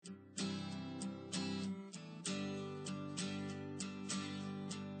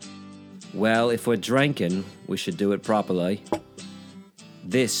Well, if we're drinking, we should do it properly.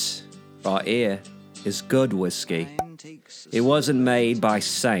 This, right here, is good whiskey. It wasn't made by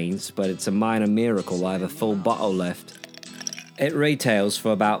saints, but it's a minor miracle I have a full bottle left. It retails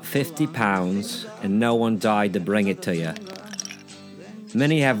for about £50, and no one died to bring it to you.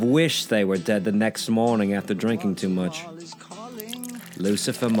 Many have wished they were dead the next morning after drinking too much.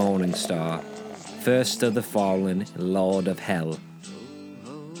 Lucifer Morningstar, first of the fallen, Lord of Hell.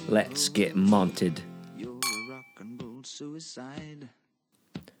 Let's get monted.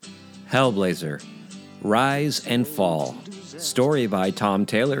 Hellblazer, Rise and Fall. Story by Tom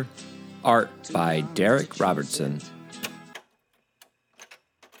Taylor. Art by Derek Robertson.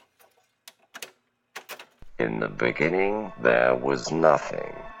 In the beginning, there was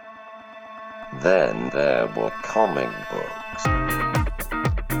nothing. Then there were comic books.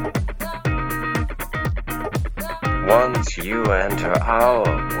 Once you enter our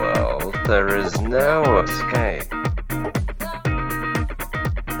world, there is no escape.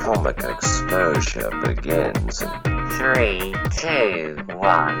 Comic exposure begins in 3, 2,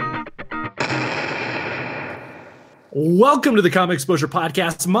 1. Welcome to the Comic Exposure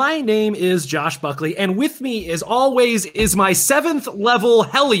Podcast. My name is Josh Buckley, and with me, as always, is my 7th level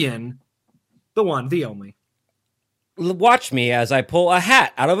Hellion, the one, the only. Watch me as I pull a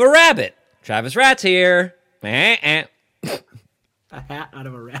hat out of a rabbit. Travis Rat's here. A hat out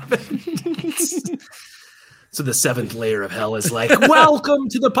of a rabbit. So the 7th layer of hell is like, welcome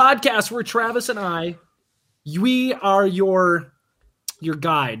to the podcast where Travis and I, we are your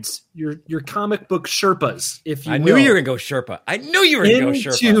guides, your comic book Sherpas, if you will. I knew you were going to go Sherpa. I knew you were going to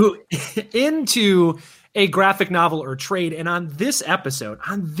go Sherpa. Into a graphic novel or trade. And on this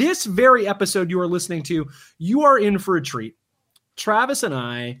very episode you are listening to, you are in for a treat. Travis and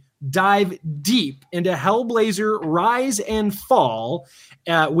I dive deep into Hellblazer Rise and Fall,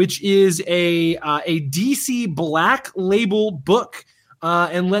 which is a DC Black Label book.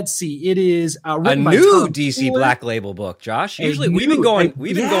 And let's see, it is a new DC Black Label book, Josh. Usually we've been going to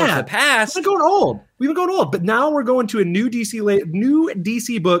the past. We've been going old, but now we're going to a new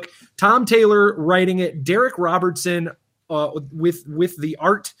DC book. Tom Taylor writing it, Derek Robertson with the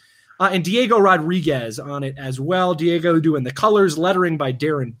art, and Diego Rodriguez on it as well. Diego doing the colors, lettering by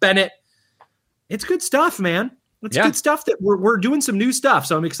Darren Bennett. It's good stuff, man. It's good stuff that we're doing some new stuff.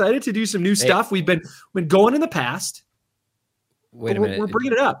 So I'm excited to do some new stuff. We've been going in the past. Wait a minute. We're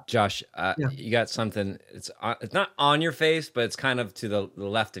bringing it up. Josh, you got something. It's not on your face, but it's kind of to the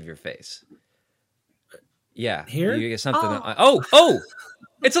left of your face. Yeah. Here? You get something. Oh,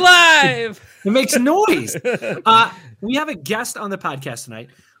 it's alive. It makes noise. We have a guest on the podcast tonight.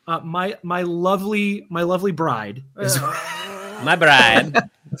 My lovely bride. My bride.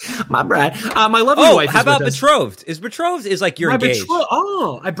 My bride. My lovely wife. How about betrothed? Betrothed is like you're engaged.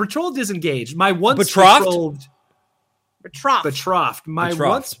 Betrothed is engaged. My once betrothed. Betrothed. My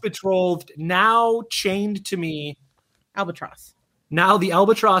once betrothed, now chained to me. Albatross. Now the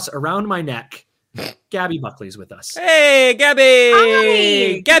albatross around my neck. Gabby Buckley's with us. Hey, Gabby.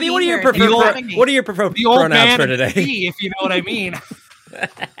 Hi. Gabby, what are your preferred pronouns for today? If you know what I mean.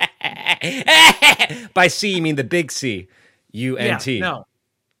 By C, you mean the big C. U-N-T. Yeah, no.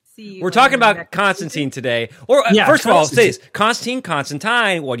 We're talking about Constantine today. Or first of all, say this.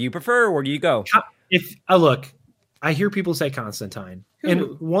 Constantine, what do you prefer? Where do you go? Look, I hear people say Constantine.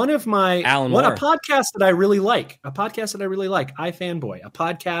 And one of my a podcast that I really like, iFanboy, a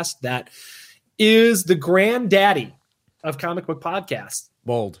podcast that is the granddaddy of comic book podcasts.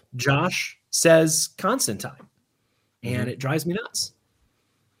 Bold. Josh says Constantine. And it drives me nuts.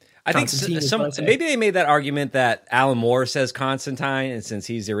 I think maybe they made that argument that Alan Moore says Constantine, and since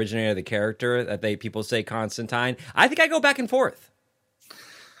he's the originator of the character, that people say Constantine. I think I go back and forth.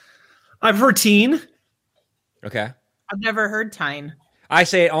 I've heard teen. Okay. I've never heard Tyne. I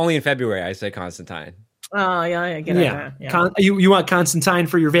say it only in February. I say Constantine. Oh, yeah, I get it. Yeah. You want Constantine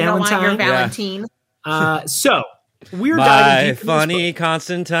for your Valentine? You don't want your Valentine. So we're diving deep funny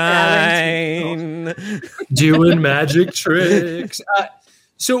Constantine doing magic tricks.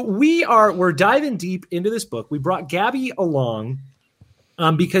 So we're diving deep into this book. We brought Gabby along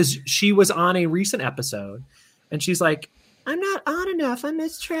because she was on a recent episode, and she's like, I'm not on enough. I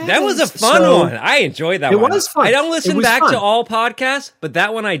miss Travis. That was a fun one. I enjoyed that one. It was fun. I don't listen back to all podcasts, but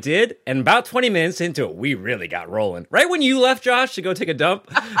that one I did. And about 20 minutes into it, we really got rolling. Right when you left, Josh, to go take a dump,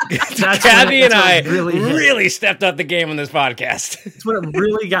 Gabby and I really stepped up the game on this podcast. That's when it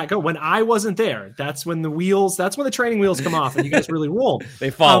really got going. When I wasn't there, that's when the training wheels come off and you guys really roll. They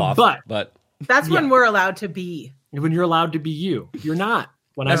fall off. But that's when we're allowed to be. When you're allowed to be you. You're not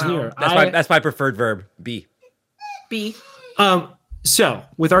when I'm here. That's my preferred verb, be. Be. So,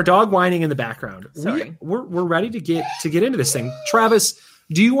 with our dog whining in the background, we're ready to get into this thing. Travis,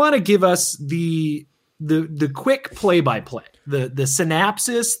 do you want to give us the quick play-by-play, the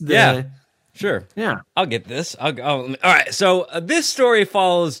synopsis? Yeah, sure. Yeah, I'll get this. All right. So this story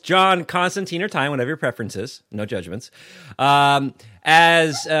follows John Constantine, or Tyne, whatever your preference is. No judgments.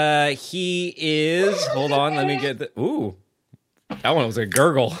 As he is. Hold on. Let me get the. Ooh, that one was a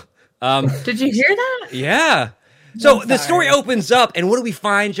gurgle. Did you hear that? Yeah. So the story opens up, and what do we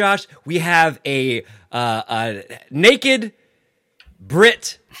find, Josh? We have a naked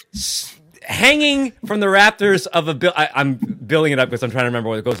Brit hanging from the rafters of I'm building it up because I'm trying to remember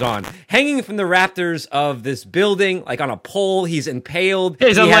what goes on. Hanging from the rafters of this building, like on a pole. He's impaled.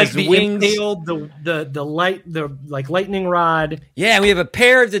 He has wings. Impaled, the lightning rod. Yeah, we have a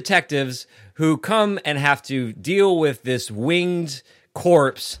pair of detectives who come and have to deal with this winged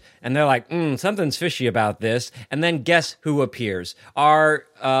corpse, and they're like, something's fishy about this. And then guess who appears? Our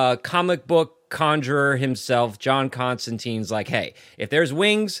comic book conjurer himself, John Constantine's like, hey, if there's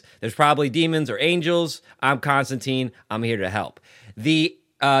wings, there's probably demons or angels. I'm Constantine. I'm here to help. The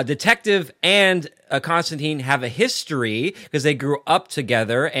detective and Constantine have a history because they grew up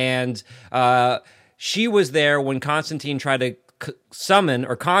together, and she was there when Constantine tried to summon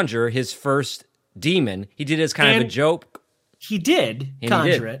or conjure his first demon. He did it as kind of a joke. He did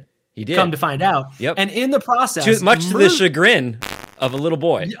conjure it. He did. Come to find out. Yep. And in the process, much to the chagrin of a little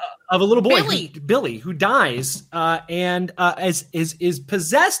boy. Billy, who dies and is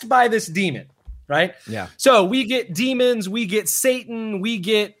possessed by this demon, right? Yeah. So we get demons, we get Satan, we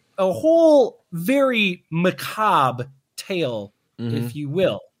get a whole very macabre tale, if you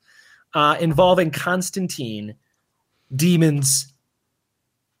will, involving Constantine, demons,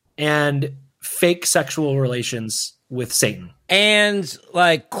 and fake sexual relations with Satan. And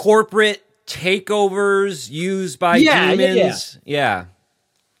like corporate takeovers used by demons. Yeah.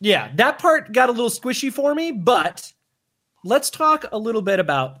 Yeah, that part got a little squishy for me, but let's talk a little bit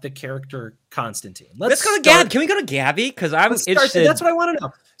about the character Constantine. Let's go to Gab. Can we go to Gabby? Because I'm interested. That's what I want to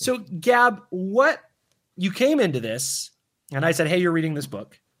know. So, Gab, you came into this, and I said, hey, you're reading this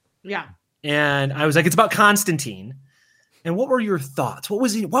book. Yeah. And I was like, it's about Constantine. And what were your thoughts? What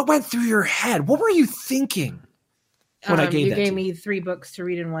went through your head? What were you thinking when I gave that to you? You gave me 3 books to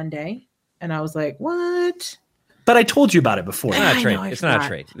read in one day, and I was like, what? But I told you about it before. It's not a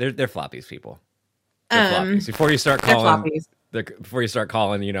trade. They're floppies, people. They're floppies. Before you start calling,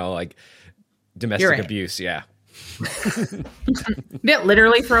 like domestic abuse. Yeah. Didn't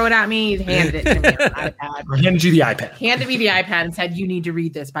literally throw it at me. He handed it to me on the iPad. I handed you the iPad. Handed me the iPad and said, you need to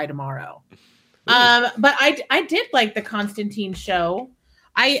read this by tomorrow. But I did like the Constantine show.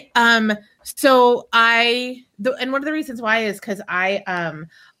 And one of the reasons why is because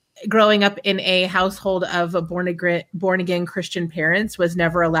growing up in a household of born again Christian parents, was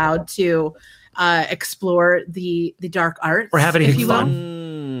never allowed to explore the dark arts or have any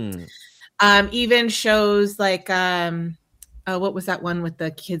fun. Even shows like what was that one with the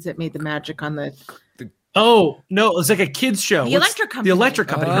kids that made the magic on the Oh, no, it was like a kid's show. The Electric Company. The Electric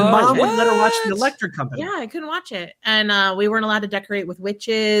Company. Her mom wouldn't let her watch The Electric Company. Yeah, I couldn't watch it. And we weren't allowed to decorate with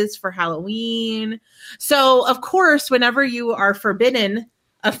witches for Halloween. So, of course, whenever you are forbidden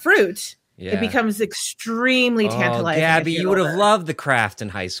a fruit, it becomes extremely tantalizing. Gabby, you would have loved The Craft in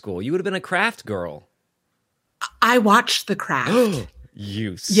high school. You would have been a craft girl. I watched The Craft.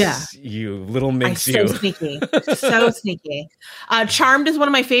 You little minx, so sneaky. Charmed is one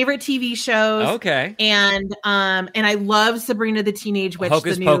of my favorite TV shows. Okay. And I love Sabrina the Teenage Witch.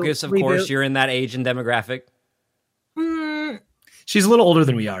 Hocus Pocus, of course. You're in that age and demographic. She's a little older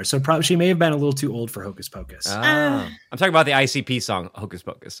than we are, so probably she may have been a little too old for Hocus Pocus. I'm talking about the ICP song Hocus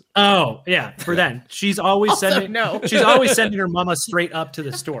Pocus. Oh yeah, for then she's always sending her mama straight up to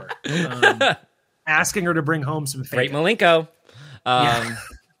the store, asking her to bring home some fake. Great Malenko.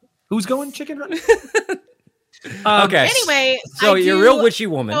 Who's going chicken run? Okay. Anyway, so you're a real witchy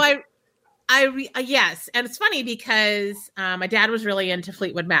woman. So yes, and it's funny because my dad was really into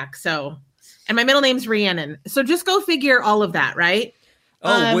Fleetwood Mac, and my middle name's Rhiannon. So just go figure all of that, right?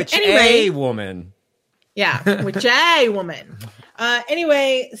 A woman. Yeah, which a woman.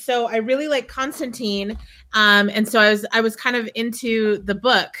 Anyway, so I really like Constantine, and so I was kind of into the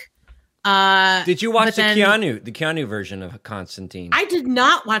book. Did you watch the Keanu version of Constantine? I did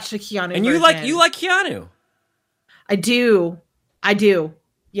not watch the Keanu and version. you like Keanu. I do.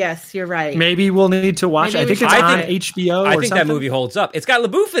 Yes, you're right. Maybe we'll need to watch it. I think it's on HBO. I think that movie holds up. It's got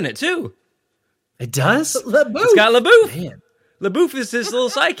LaBouffe in it too. It does? LaBouffe. It's got LaBouffe. Man. LaBouffe is his little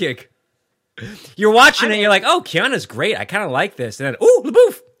sidekick. You're watching it, you're like, oh, Keanu's great. I kind of like this. And then, oh,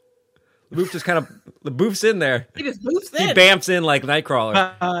 LaBouffe. Boof just kind of boofs in there. He just boofs in. He bamps in like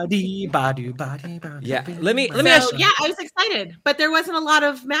Nightcrawler. Yeah, let me ask you. Yeah, I was excited, but there wasn't a lot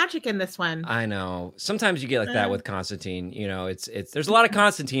of magic in this one. I know. Sometimes you get like that with Constantine. You know, it's there's a lot of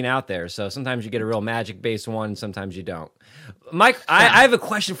Constantine out there, so sometimes you get a real magic based one, sometimes you don't. Mike, I have a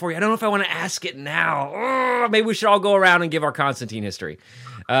question for you. I don't know if I want to ask it now. Maybe we should all go around and give our Constantine history.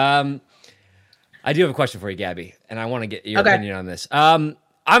 I do have a question for you, Gabby, and I want to get your opinion on this.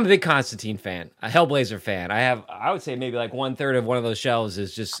 I'm a big Constantine fan, a Hellblazer fan. I would say maybe like 1/3 of one of those shelves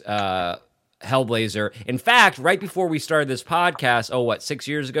is just Hellblazer. In fact, right before we started this podcast, 6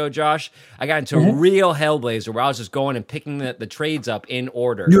 years ago, Josh, I got into a real Hellblazer where I was just going and picking the trades up in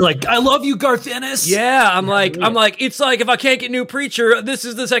order. You're like, I love you, Garth Ennis. Yeah, I'm like, it's like if I can't get new Preacher, this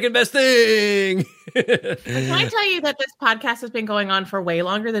is the second best thing. Can I tell you that this podcast has been going on for way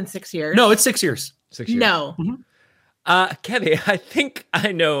longer than 6 years? No, it's 6 years. 6 years. No. Kevin, I think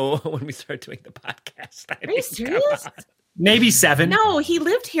I know when we start doing the podcast. Are you serious? Maybe 7. No, he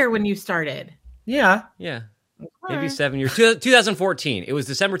lived here when you started. Yeah. Yeah. Maybe 7 years. 2014. It was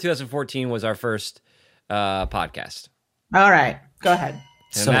December 2014 was our first podcast. All right. Go ahead.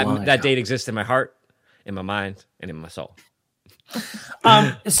 And that date exists in my heart, in my mind, and in my soul.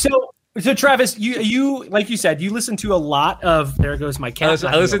 So Travis, you like you said, you listen to a lot of There Goes My Cat.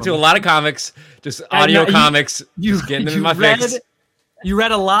 I listen to a lot of comics, just audio comics. Just getting them in my face. You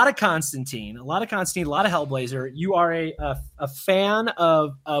read a lot of Constantine, a lot of Hellblazer. You are a fan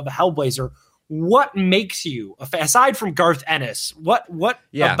of Hellblazer. What makes you, aside from Garth Ennis, what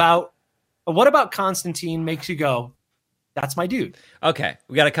about Constantine makes you go, that's my dude? Okay,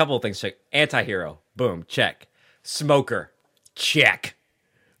 we got a couple of things. Check. Anti-hero, boom, check. Smoker, check.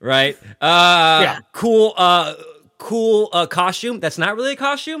 Right? Cool costume. That's not really a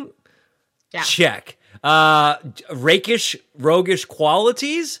costume. Yeah. Check. Rakish, roguish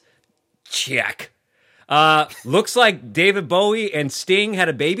qualities. Check. Looks like David Bowie and Sting had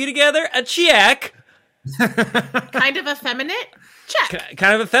a baby together. A check. Kind of effeminate. Check.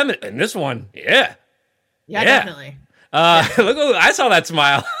 Kind of effeminate. And this one, yeah. Yeah, definitely. Look, I saw that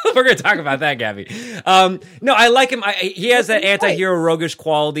smile. We're going to talk about that, Gabby. No, I like him. He has that anti-hero roguish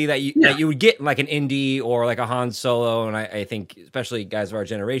quality that you would get in like an Indy or like a Han Solo, and I think especially guys of our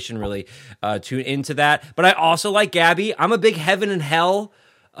generation really tune into that. But I also like Gabby. I'm a big Heaven and Hell.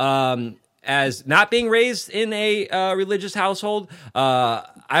 As not being raised in a religious household,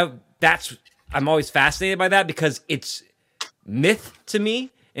 I'm always fascinated by that because it's myth to me,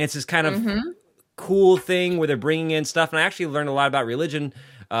 and it's this kind of cool thing where they're bringing in stuff. And I actually learned a lot about religion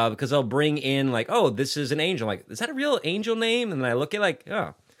because they'll bring in like, oh, this is an angel. I'm like, is that a real angel name? And then I look at like,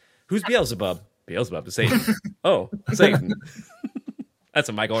 oh, who's Beelzebub? Beelzebub is Satan. Oh, Satan. That's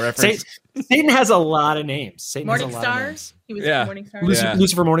a Michael reference. Satan has a lot of names. Morningstar. He was Morningstar.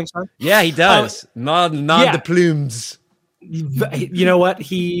 Lucifer Morningstar. Yeah, he does. The plumes. You know what?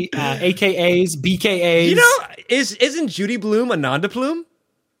 He AKAs, BKAs. You know, isn't Judy Blume a Nanda Plume?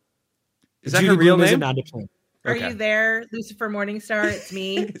 Is that her real name? Are you there, Lucifer Morningstar? It's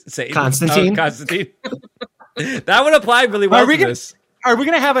me. Constantine. Constantine. That would apply really well to this. Are we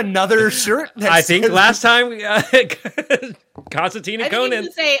going to have another shirt? I think last time Constantine and Conan. I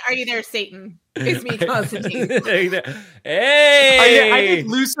think say, "Are you there, Satan?" It's me, Constantine. Hey, I think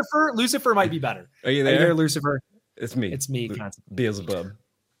Lucifer might be better. Are you there? Are you there, Lucifer? It's me. It's me, Constantine. Beelzebub.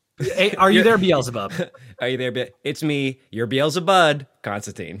 Hey, are you there, Beelzebub? Are you there? It's me. You're Beelzebub,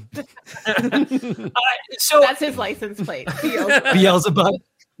 Constantine. So that's his license plate. Beelzebub.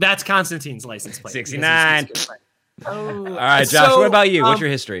 That's Constantine's license plate. 69. Oh. All right, Josh. What about you? What's your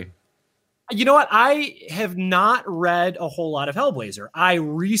history? You know what? I have not read a whole lot of Hellblazer. I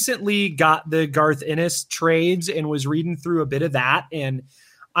recently got the Garth Ennis trades and was reading through a bit of that, and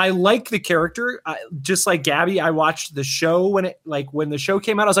I like the character. Just like Gabby, I watched the show when the show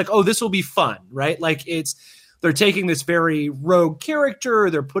came out. I was like, "Oh, this will be fun," right? Like they're taking this very rogue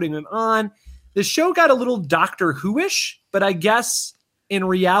character, they're putting him on. The show got a little Doctor Who-ish, but I guess in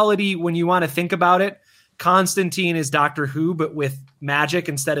reality, when you want to think about it, Constantine is Doctor Who, but with magic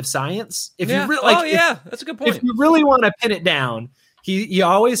instead of science. That's a good point. If you really want to pin it down, he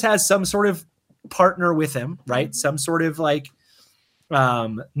always has some sort of partner with him, right? Some sort of like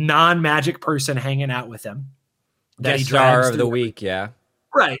non-magic person hanging out with him. Guest star of the week, yeah.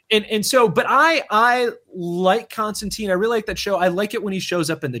 Right. And so, but I like Constantine. I really like that show. I like it when he shows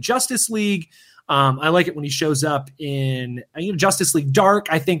up in the Justice League. I like it when he shows up in Justice League Dark.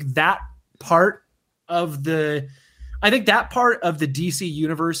 I think that part of the DC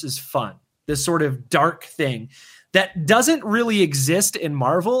universe is fun. This sort of dark thing that doesn't really exist in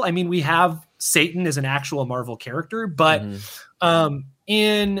Marvel. I mean, we have Satan as an actual Marvel character, but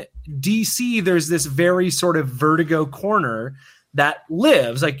in DC, there's this very sort of Vertigo corner that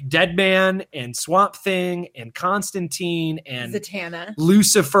lives, like Deadman and Swamp Thing and Constantine and Zatanna,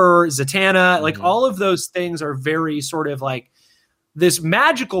 Lucifer, Zatanna, like all of those things are very sort of like this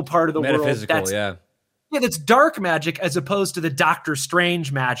magical part of the world that's dark magic as opposed to the Doctor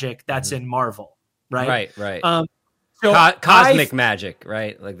Strange magic that's in Marvel, right? Right. So cosmic magic,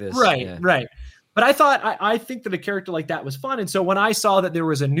 right? Like this, right. But I thought I think that a character like that was fun, and so when I saw that there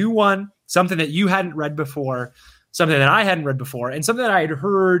was a new one, something that you hadn't read before, something that I hadn't read before, and something that I had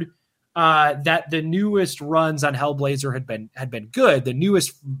heard that the newest runs on Hellblazer had been good, the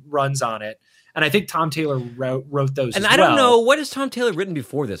newest runs on it, and I think Tom Taylor wrote those. And as I don't know, what has Tom Taylor written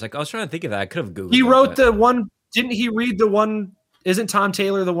before this? Like I was trying to think of that. I could have googled. He wrote the one. Didn't he read the one? Isn't Tom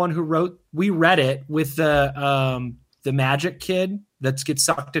Taylor the one who wrote? We read it with the magic kid that gets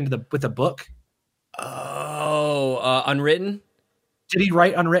sucked into with a book. Oh, Unwritten. Did he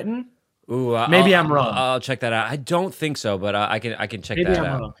write Unwritten? Ooh, maybe I'm wrong. I'll check that out. I don't think so, but I can check that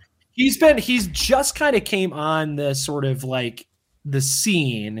out. Wrong. He's just kind of came on the sort of like the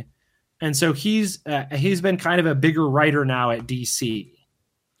scene, and so he's been kind of a bigger writer now at DC.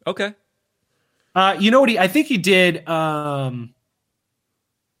 Okay. You know what I think he did. Oh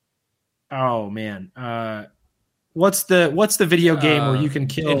man, what's the video game where you can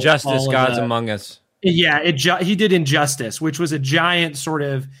kill Injustice? Gods Among Us. Yeah, he did Injustice, which was a giant sort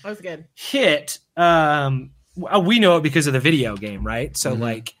of hit. We know it because of the video game, right? So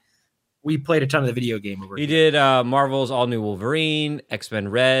like, we played a ton of the video game. He did Marvel's All New Wolverine, X-Men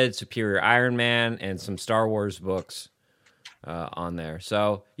Red, Superior Iron Man, and some Star Wars books on there.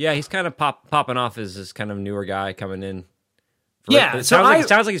 So yeah, he's kind of popping off as this kind of newer guy coming in. It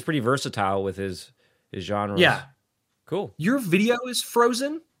sounds like he's pretty versatile with his genres. Yeah, cool. Your video is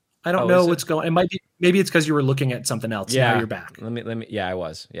frozen. I don't know what's going. It might be. Maybe it's because you were looking at something else. Yeah, now you're back. Let me. Yeah, I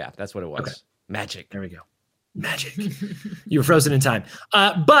was. Yeah, that's what it was. Okay. Magic. There we go. Magic. You were frozen in time.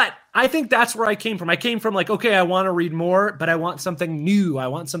 But I think that's where I came from. I came from like, okay, I want to read more, but I want something new. I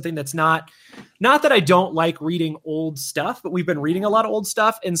want something that's not that I don't like reading old stuff, but we've been reading a lot of old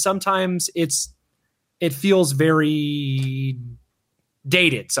stuff, and sometimes it feels very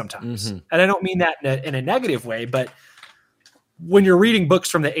dated sometimes. And I don't mean that in a negative way, but when you're reading books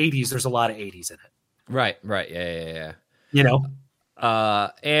from the 80s, there's a lot of 80s in it. Right. Yeah. You know?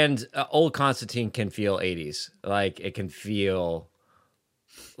 And old Constantine can feel 80s. Like it can feel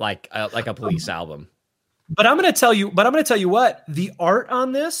like a Police album. But I'm going to tell you what, the art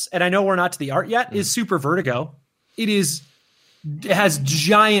on this, and I know we're not to the art yet, is super Vertigo. It has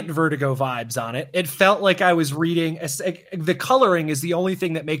giant Vertigo vibes on it. It felt like I was reading the coloring is the only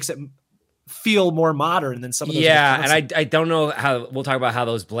thing that makes it feel more modern than some of those. Yeah, and I don't know how we'll talk about how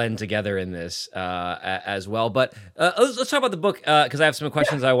those blend together in this as well. But let's talk about the book because I have some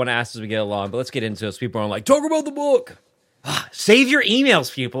questions I want to ask as we get along. But let's get into it. So people are like, talk about the book. Save your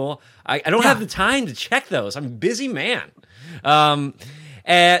emails, people. I don't have the time to check those. I'm a busy man.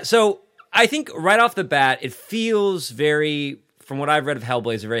 So I think right off the bat, it feels very, from what I've read of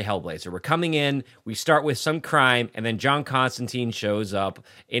Hellblazer, very Hellblazer. We're coming in, we start with some crime, and then John Constantine shows up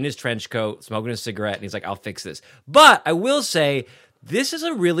in his trench coat, smoking a cigarette, and he's like, I'll fix this. But I will say, this is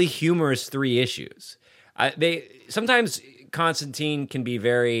a really humorous 3 issues. Sometimes Constantine can be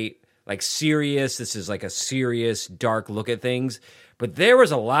very like serious. This is like a serious, dark look at things. But there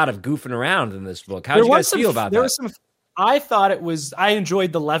was a lot of goofing around in this book. How did you guys feel about that? I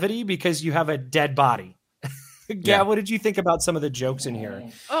enjoyed the levity because you have a dead body. Yeah, what did you think about some of the jokes in here?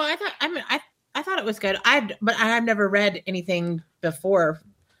 Oh, I thought it was good. But I've never read anything before,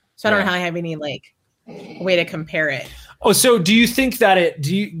 so I don't know how I have any like way to compare it. Oh, so do you think that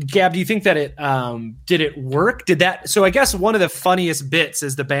do you think that it did it work? So I guess one of the funniest bits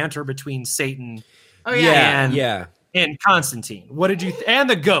is the banter between Satan and Constantine. What did you and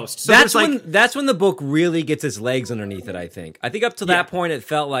the ghost? So that's when the book really gets its legs underneath it, I think. I think up to that point it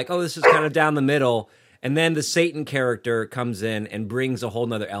felt like, oh, this is kind of down the middle. And then the Satan character comes in and brings a whole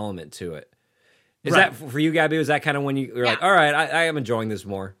nother element to it. Is that for you, Gabby? Was that kind of when you were like, all right, I am enjoying this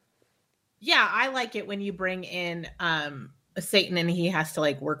more? Yeah, I like it when you bring in a Satan and he has to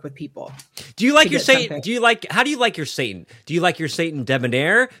like work with people. Do you like your Satan? How do you like your Satan? Do you like your Satan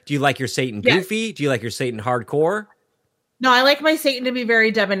debonair? Do you like your Satan goofy? Yes. Do you like your Satan hardcore? No, I like my Satan to be very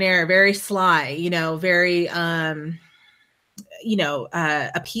debonair, very sly, very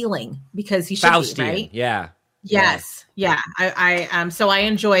appealing because he should Faustian, be, right? Yeah. Yes. Yeah. So I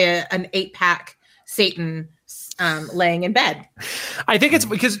enjoy an 8-pack Satan laying in bed. I think it's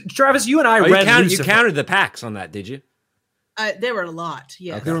because Travis, you and I read Lucifer. You counted the packs on that, did you? There were a lot.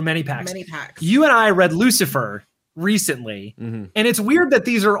 Yeah. There were many packs. Many packs. You and I read Lucifer recently, and it's weird that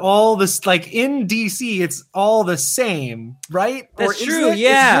these are all this, like, in DC, it's all the same, right? That's true.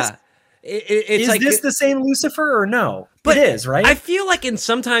 Yeah. Is like this the same Lucifer or no? But it is, right? I feel like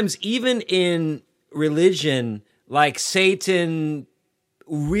sometimes even in religion, like Satan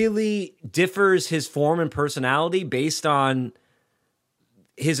really differs his form and personality based on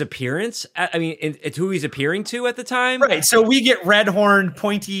his appearance. I mean, it's who he's appearing to at the time. Right. So we get red-horned,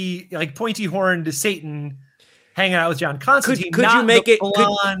 pointy-horned Satan hanging out with John Constantine. Could you make it?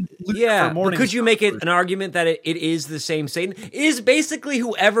 Could you make it an argument that it is the same Satan? Is basically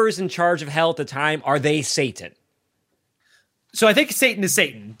whoever is in charge of hell at the time, are they Satan? So I think Satan is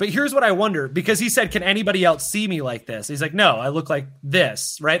Satan. But here's what I wonder, because he said, "Can anybody else see me like this?" He's like, "No, I look like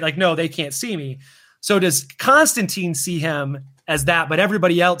this," right? Like, no, they can't see me. So does Constantine see him as that, but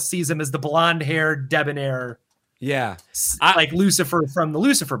everybody else sees him as the blonde-haired, debonair? Yeah, like Lucifer from the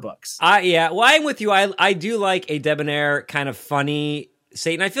Lucifer books. Well, I'm with you. I do like a debonair, kind of funny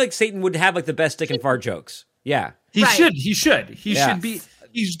Satan. I feel like Satan would have like the best stick and fart jokes. Yeah, he should be.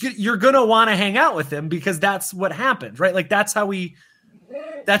 You're gonna want to hang out with him because that's what happens, right? Like that's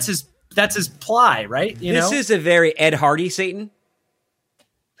his ply, right? This is a very Ed Hardy Satan.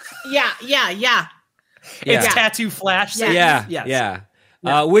 Yeah. It's Tattoo Flash. Satan. Yeah.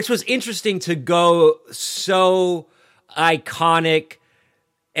 Which was interesting to go so iconic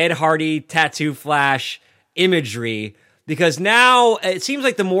Ed Hardy Tattoo Flash imagery, because now it seems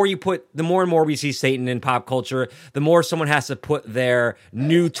like the more and more we see Satan in pop culture, the more someone has to put their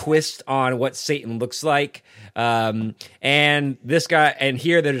new twist on what Satan looks like. And this guy, and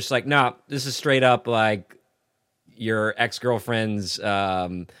here they're just like, no, this is straight up like your ex-girlfriend's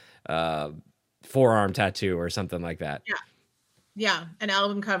forearm tattoo or something like that. Yeah, an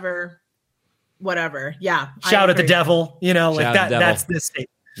album cover, whatever. Yeah. Shout at the devil, like that. That's this Satan.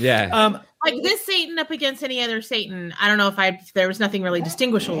 Yeah. Like this Satan up against any other Satan. I don't know if there was nothing really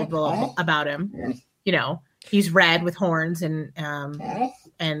distinguishable about him. He's red with horns and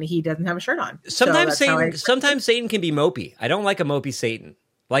he doesn't have a shirt on. Sometimes Satan can be mopey. I don't like a mopey Satan.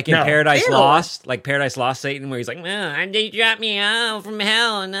 Like in Paradise Lost, Satan, where he's like, they dropped me out from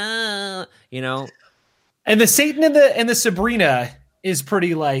hell, no, And the Satan in the Sabrina is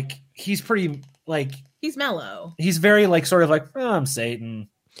pretty he's mellow. He's very sort of like, oh, I'm Satan.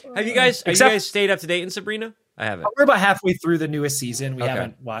 Have you guys stayed up to date in Sabrina? I haven't. We're about halfway through the newest season. We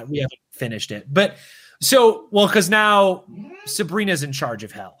haven't finished it, but because now Sabrina's in charge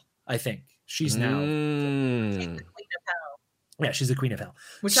of hell. I think she's now. She's the queen of hell. Yeah, she's the queen of hell,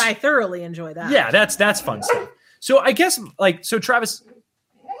 which I thoroughly enjoy. That. Yeah, that's fun stuff. So I guess Travis,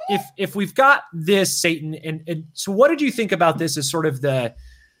 if we've got this Satan, and so what did you think about this as sort of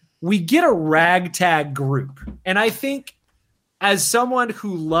we get a ragtag group, and I think as someone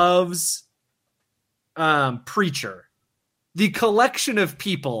who loves Preacher, the collection of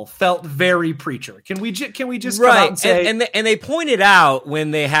people felt very Preacher. Can we just come out and say, and they pointed out when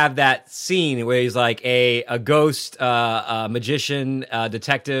they have that scene where he's like a ghost, magician,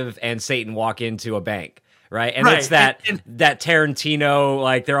 detective, and Satan walk into a bank. Right. And it's that Tarantino,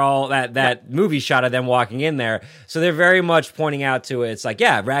 like they're all that movie shot of them walking in there. So they're very much pointing out to it. It's like,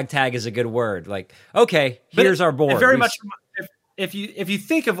 yeah, ragtag is a good word. Like, okay, here's our board. Very much. If you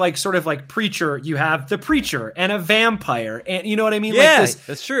think of sort of like Preacher, you have the Preacher and a vampire, and you know what I mean? Yeah,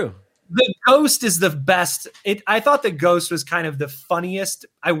 that's true. The ghost is the best. I thought the ghost was kind of the funniest.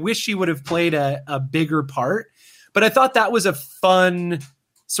 I wish he would have played a bigger part, but I thought that was a fun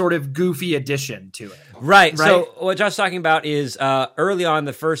sort of goofy addition to it. Right. So what Josh's talking about is early on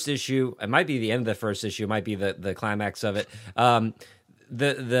the first issue. It might be the end of the first issue. It might be the climax of it.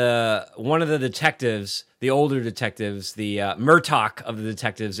 The one of the detectives, the older detectives, the Murtaugh of the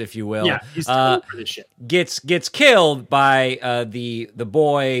detectives, if you will, he's too old for this shit. Gets killed by the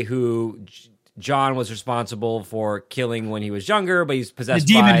boy who John was responsible for killing when he was younger, but he's possessed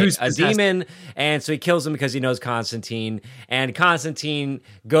by a demon, and so he kills him because he knows Constantine. And Constantine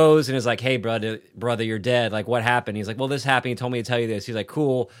goes and is like, "Hey, brother, you're dead. Like, what happened?" He's like, "Well, this happened. He told me to tell you this." He's like,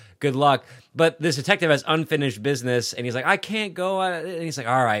 "Cool, good luck." But this detective has unfinished business, and he's like, "I can't go." And he's like,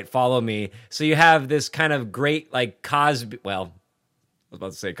 "All right, follow me." So you have this kind of great Cosby. Well, I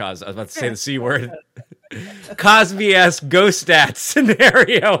was about to say the C word. Cosby-esque ghost stats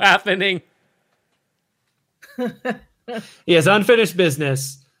scenario happening. He has unfinished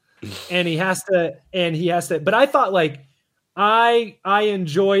business, and he has to. But I thought I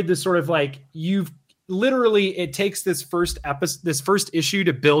enjoyed the sort of you've literally it takes this first issue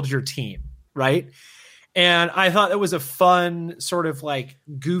to build your team, right? And I thought it was a fun sort of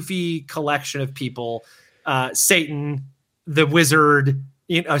goofy collection of people. Satan, the wizard,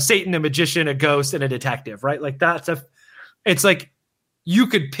 Satan, a magician, a ghost, and a detective, right? Like it's like you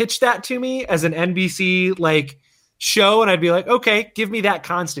could pitch that to me as an NBC like show, and I'd be like, okay, give me that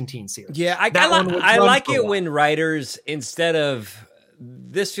Constantine series. Yeah, I like it when writers, instead of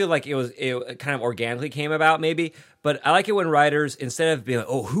this, feel like it kind of organically came about maybe, but I like it when writers, instead of being like,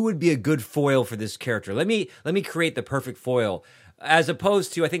 oh, who would be a good foil for this character? Let me create the perfect foil, as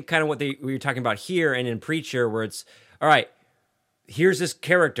opposed to, I think, kind of what we were talking about here and in Preacher, where it's, all right, here's this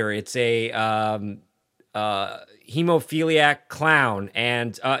character. It's a hemophiliac clown,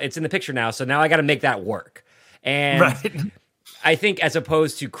 and it's in the picture now, so now I got to make that work. And right. I think as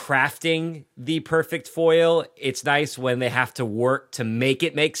opposed to crafting the perfect foil, it's nice when they have to work to make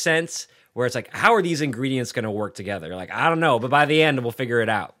it make sense, where it's like, how are these ingredients going to work together? You're like, I don't know, but by the end, we'll figure it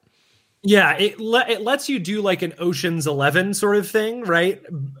out. Yeah, it lets you do like an Ocean's 11 sort of thing, right?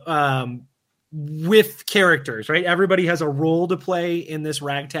 With characters, right? Everybody has a role to play in this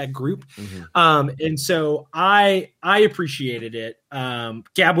ragtag group. Mm-hmm. And so I appreciated it.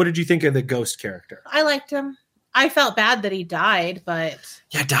 Gab, what did you think of the ghost character? I liked him. I felt bad that he died, but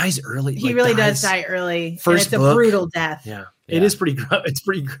dies early. He really does die early. First and it's a brutal death. Yeah. It is pretty gross. It's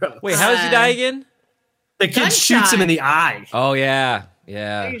pretty gross. Wait, how does he die again? The kid shoots him in the eye. Oh yeah.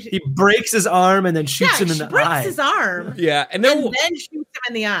 Yeah. He breaks his arm and then shoots him in the eye. Breaks his arm. Yeah, and then shoots him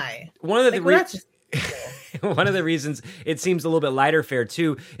in the eye. One of the one of the reasons it seems a little bit lighter fare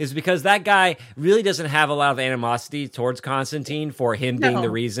too is because that guy really doesn't have a lot of animosity towards Constantine for him being the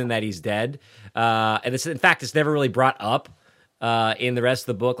reason that he's dead. And in fact, it's never really brought up in the rest of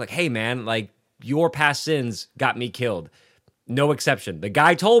the book. Like, hey man, like your past sins got me killed. No exception. The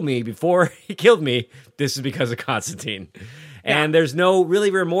guy told me before he killed me, this is because of Constantine. And there's no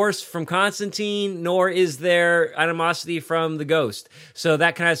really remorse from Constantine, nor is there animosity from the ghost. So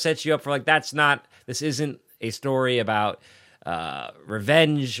that kind of sets you up for like, this isn't a story about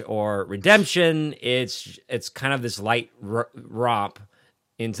revenge or redemption. It's kind of this light romp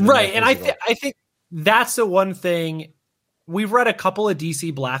into the right. And I think that's the one thing. We've read a couple of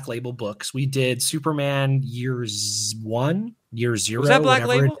DC Black Label books. We did Superman Year 0. Was that Black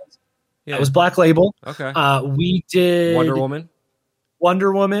Label? Yeah. It was Black Label. Okay. We did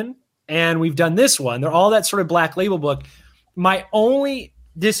Wonder Woman, and we've done this one. They're all that sort of Black Label book.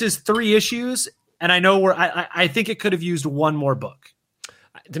 This is 3 issues, and I know I think it could have used one more book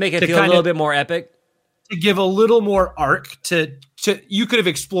to make it feel a little bit more epic, to give a little more arc. You could have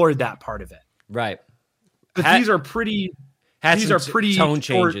explored that part of it, right? But these are pretty. These are pretty tone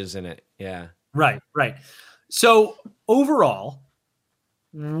changes in it. Yeah. Right. So overall,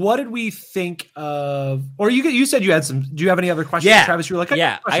 what did we think of? Or you said you had some. Do you have any other questions, Travis? You were like, I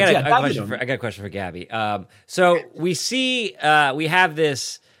got a question for Gabby. So we see we have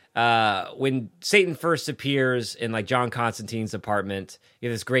this when Satan first appears in like John Constantine's apartment. You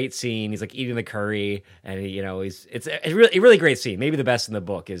have this great scene. He's like eating the curry, and it's a really great scene. Maybe the best in the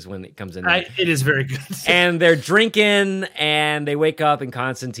book is when it comes in. It is very good. And they're drinking, and they wake up, and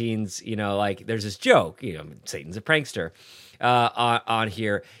Constantine's like there's this joke. Satan's a prankster. On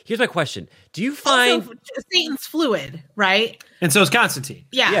here. Here's my question. Do you find also, Satan's fluid, right? And so is Constantine.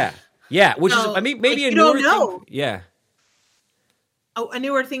 Yeah. Which is maybe a newer thing. Yeah. Oh, a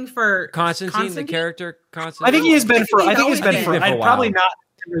newer thing for Constantine, the character Constantine. I think he has been for. Probably not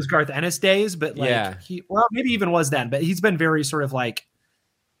in his Garth Ennis days, but maybe even was then. But he's been very sort of like,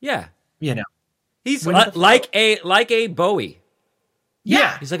 he's like a Bowie.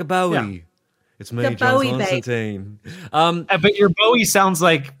 Yeah, he's like a Bowie. Yeah. It's me, John Constantine. But your Bowie sounds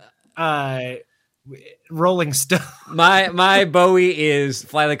like Rolling Stone. My Bowie is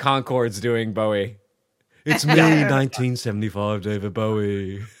Fly the Conchords doing Bowie. It's me, 1975, David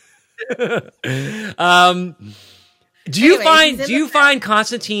Bowie. Do you find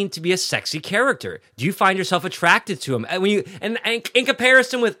Constantine to be a sexy character? Do you find yourself attracted to him? And in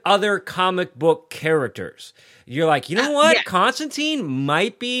comparison with other comic book characters, you're like, you know what? Yeah. Constantine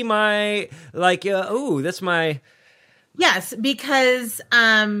might be my that's my. Yes, because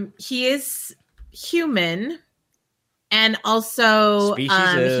he is human, and also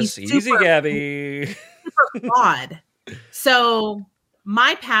he's easy, Gabby. Super flawed. So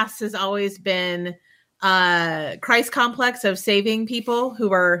my past has always been Christ complex of saving people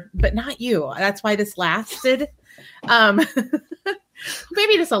but not you. That's why this lasted.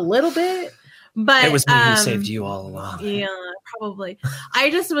 Maybe just a little bit, but it was me who saved you all along. Yeah, probably.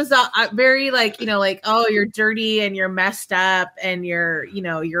 I just was very oh, you're dirty and you're messed up and you're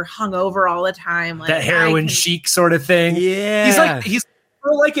hungover all the time. Like that heroin chic sort of thing. Yeah. He's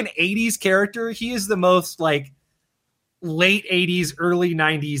like an 80s character. He is the most like late 80s, early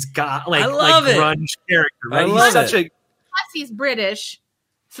 90s grunge character, right? Plus he's British,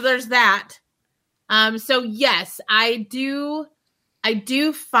 So there's that. So yes, I do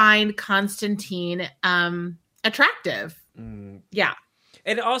find Constantine attractive. Yeah.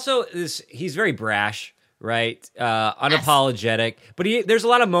 And also he's very brash, right? Unapologetic. But there's a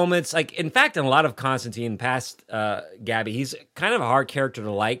lot of moments, like in fact, in a lot of Constantine past Gabby, he's kind of a hard character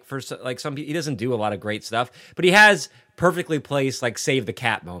to like for like some people. He doesn't do a lot of great stuff, but he has perfectly placed like save the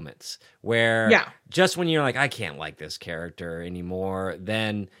cat moments where just when you're like, I can't like this character anymore,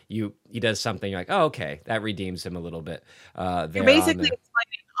 then he does something, you're like, oh, okay, that redeems him a little bit. You're basically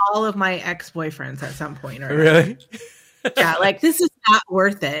explaining all of my ex-boyfriends at some point. Right? Really? Yeah, like this is not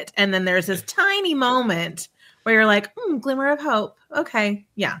worth it. And then there's this tiny moment where you're like, glimmer of hope. Okay,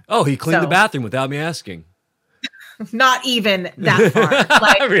 yeah. Oh, he cleaned the bathroom without me asking. Not even that far.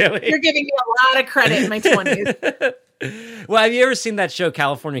 Like, really? You're giving me a lot of credit in my 20s. Well, have you ever seen that show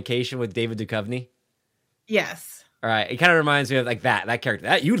Californication with David Duchovny? Yes. All right, it kind of reminds me of like that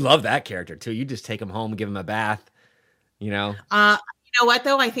character. You love that character too. You just take him home and give him a bath. You know. You know what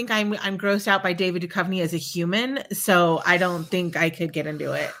though? I think I'm grossed out by David Duchovny as a human, so I don't think I could get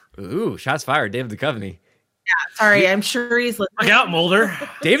into it. Ooh, shots fired, David Duchovny. Yeah, sorry, I'm sure he's listening. Look out, Mulder.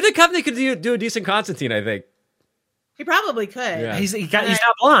 David Duchovny could do a decent Constantine, I think. He probably could. Yeah. He's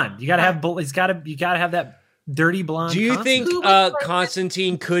not blonde. You gotta have that dirty blonde. Do you think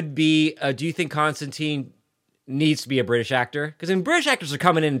Constantine could be? Do you think Constantine needs to be a British actor? Because British actors are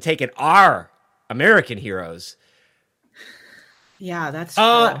coming in and taking our American heroes. Yeah, that's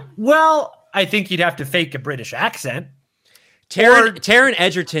true. Well, I think you'd have to fake a British accent. Taron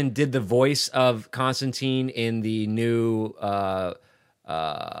Egerton did the voice of Constantine in the new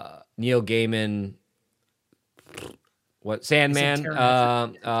Neil Gaiman Sandman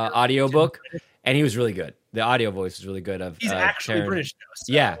audiobook, and he was really good. The audio voice is really good. He's actually Taron. British, though.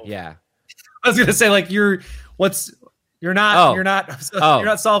 So. Yeah. I was gonna say like you're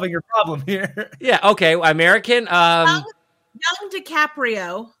not solving your problem here. Yeah. Okay. American. Young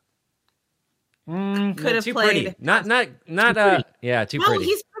DiCaprio could have too played. Pretty. Not. Yeah, too pretty.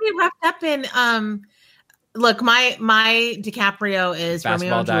 He's pretty wrapped up in. Look, my DiCaprio is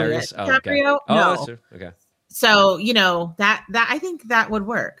Basketball Romeo and Juliet. Diaries. Oh, okay. DiCaprio, no. Okay. So that I think that would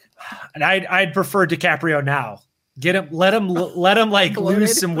work. And I'd prefer DiCaprio now. Get him, let him like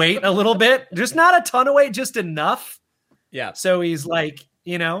lose some weight a little bit, just not a ton of weight, just enough. Yeah. So he's like,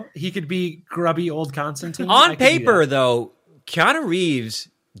 he could be grubby old Constantine. On paper, though, Keanu Reeves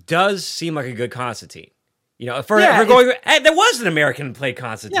does seem like a good Constantine. If we're going, there was an American who played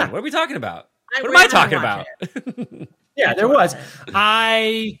Constantine. Yeah. What are we talking about? What am I talking about? Yeah, there was.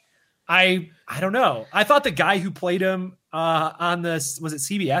 I don't know. I thought the guy who played him on was it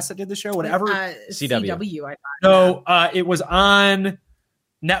CBS that did the show? Whatever. CW. I thought. No, it was on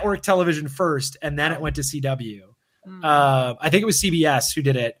network television first, and then it went to CW. I think it was CBS who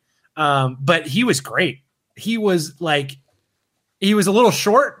did it. But he was great. He was a little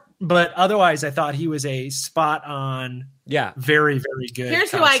short, but otherwise I thought he was a spot on. Yeah. Very, very good.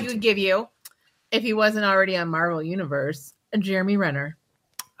 Here's who I could give you if he wasn't already on Marvel Universe, Jeremy Renner.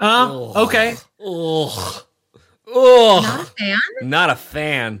 Okay. Oh. Not a fan? Not a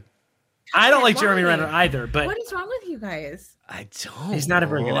fan. I don't like Jeremy Renner either, but what is wrong with you guys? I don't. He's not a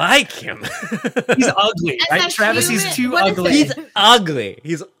very good like him. He's ugly, right? Travis, he's too ugly. He's ugly.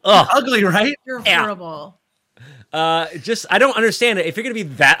 He's ugly, right? You're horrible. I don't understand it. If you're gonna be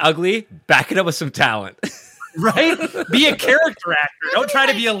that ugly, back it up with some talent. Right? Be a character actor. Don't try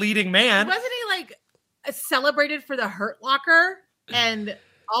to be a leading man. Wasn't he celebrated for the Hurt Locker and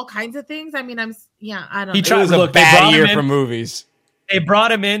all kinds of things? I mean, I don't know. It was a bad year for movies. They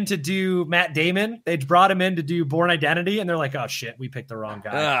brought him in to do Matt Damon. They brought him in to do Born Identity, and they're like, oh, shit, we picked the wrong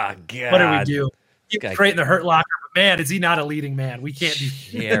guy. Oh, God. What do we do? He's great in the Hurt Locker, but man, is he not a leading man? We can't do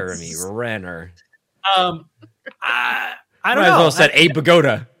Jeremy Renner. I don't know. Might as well said Abe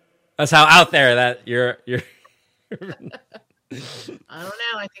Vigoda. That's how out there that you're... I don't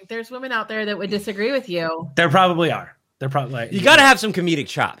know. I think there's women out there that would disagree with you. There probably are. They're probably you got to have some comedic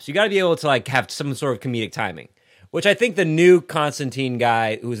chops. You got to be able to have some sort of comedic timing, which I think the new Constantine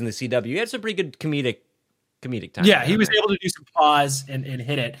guy who was in the CW he had some pretty good comedic timing. Yeah, he was able to do some pause and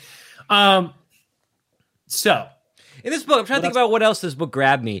hit it. So in this book, I'm trying to think about what else this book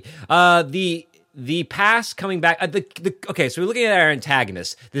grabbed me. The past coming back. Okay, so we're looking at our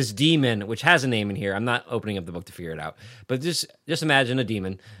antagonist, this demon, which has a name in here. I'm not opening up the book to figure it out, but just imagine a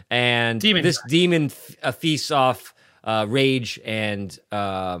demon, and this demon feasts off rage and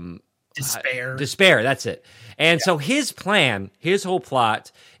despair. Despair. That's it. And so his plan, his whole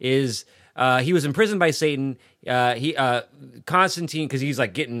plot is he was imprisoned by Satan. Constantine, because he's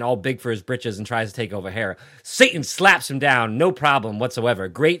like getting all big for his britches and tries to take over Hera. Satan slaps him down, no problem whatsoever.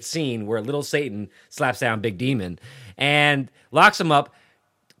 Great scene where little Satan slaps down big demon and locks him up.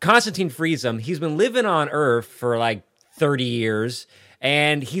 Constantine frees him. He's been living on Earth for like 30 years,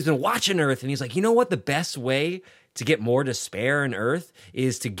 and he's been watching Earth, and he's like, you know what? The best way to get more to spare in Earth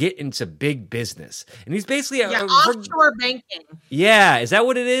is to get into big business. And he's basically offshore banking. Yeah, is that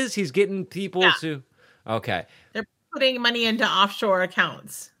what it is? He's getting people to... Okay. They're putting money into offshore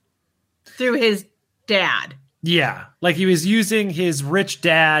accounts through his dad. Yeah, like he was using his rich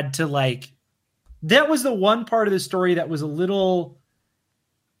dad to like... That was the one part of the story that was a little...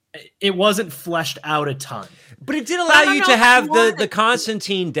 It wasn't fleshed out a ton. But it did allow you to have the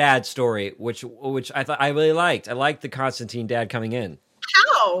Constantine dad story, which I thought I really liked. I liked the Constantine dad coming in.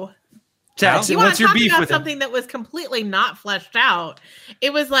 How? Jackson, what's your beef with something that was completely not fleshed out?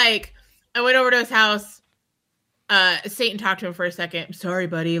 It was like, I went over to his house. Satan talked to him for a second. Sorry,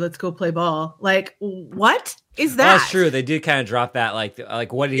 buddy. Let's go play ball. Like, what is that? That's true. They did kind of drop that. Like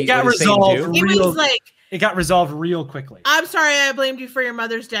what did he? It got what did resolved. Satan do? It was like, it got resolved real quickly. I'm sorry, I blamed you for your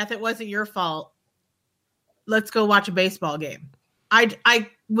mother's death. It wasn't your fault. Let's go watch a baseball game. I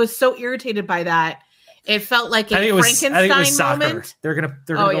was so irritated by that. It felt like a Frankenstein moment. They're gonna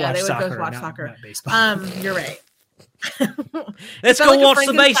go watch soccer. Not baseball. You're right. Let's go watch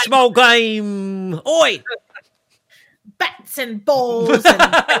the baseball game. Oi! Bats and balls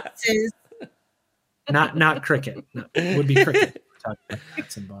and fences. Not cricket. No, it would be cricket.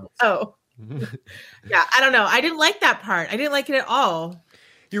 Bats and balls. Oh. Yeah, I don't know. I didn't like that part. I didn't like it at all.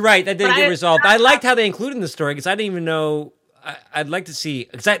 You're right. That didn't get resolved. I liked how they included in the story because I didn't even know. I'd like to see,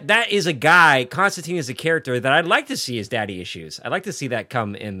 because that is a guy, Constantine is a character that I'd like to see his daddy issues. I'd like to see that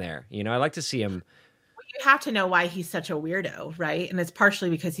come in there. You know, I'd like to see him. Well, you have to know why he's such a weirdo, right? And it's partially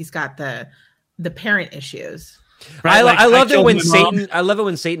because he's got the parent issues. Right? I love it when Satan. I love it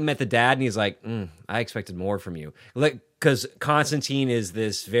when Satan met the dad, and he's like, "I expected more from you." Like, because Constantine is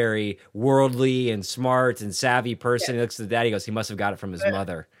this very worldly and smart and savvy person. He looks at the dad. He goes, "He must have got it from his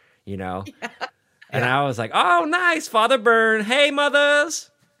mother," you know. Yeah. And I was like, "Oh, nice, Father Burn. Hey,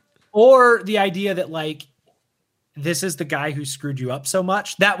 mothers." Or the idea that like this is the guy who screwed you up so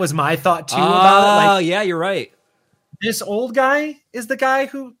much. That was my thought too about it. Like, yeah, you're right. This old guy is the guy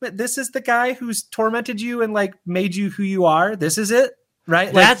who's tormented you and like made you who you are. This is it,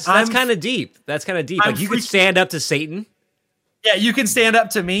 right? Like, that's kind of deep. That's kind of deep. Like you could stand up to Satan. Yeah, you can stand up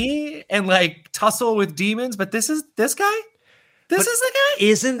to me and like tussle with demons, but this guy. This is the guy.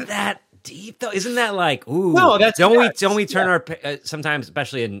 Isn't that deep though? Isn't that like, ooh? No, don't we turn our sometimes,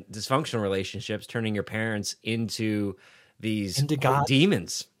 especially in dysfunctional relationships, turning your parents into these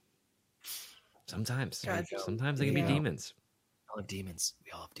demons. Sometimes they can be demons. We all have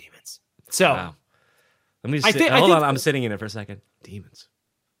demons. So, wow. Let me just hold on. I'm sitting in it for a second. Demons.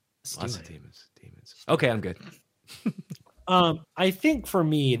 Lots of demons. Okay, I'm good. I think for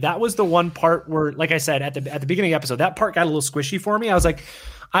me, that was the one part where, like I said at the beginning of the episode, that part got a little squishy for me. I was like,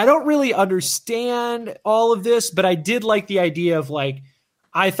 I don't really understand all of this, but I did like the idea of like,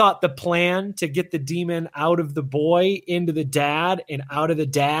 I thought the plan to get the demon out of the boy into the dad and out of the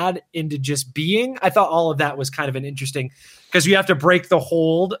dad into just being, I thought all of that was kind of an interesting, because you have to break the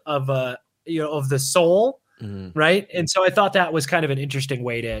hold of of the soul, right? And so I thought that was kind of an interesting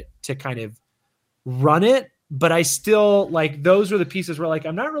way to kind of run it. But I still like, those were the pieces where like,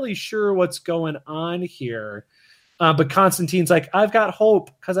 I'm not really sure what's going on here. But Constantine's like, I've got hope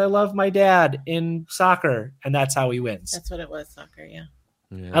because I love my dad in soccer. And that's how he wins. That's what it was, soccer, yeah.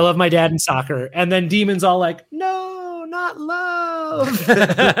 I love my dad in soccer. And then Demon's all like, no, not love.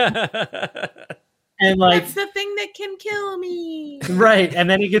 And like, that's the thing that can kill me. Right. And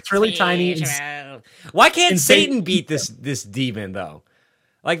then he gets really tiny. Why can't Satan beat this demon though?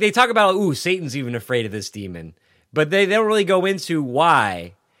 Like they talk about, Satan's even afraid of this demon, but they don't really go into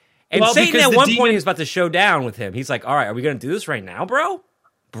why. And Satan at one point is about to show down with him. He's like, all right, are we going to do this right now, bro?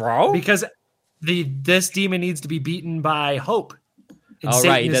 Because this demon needs to be beaten by hope. And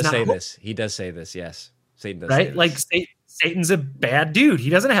right. He does say this. He does say this. Yes. Satan does say this. Like Satan's a bad dude. He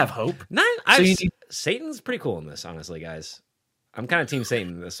doesn't have hope. Satan's pretty cool in this, honestly, guys. I'm kind of team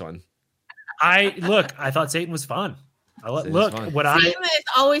Satan in this one. I thought Satan was fun. Satan is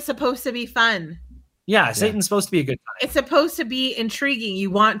always supposed to be fun. Yeah, Satan's supposed to be a good time. It's supposed to be intriguing.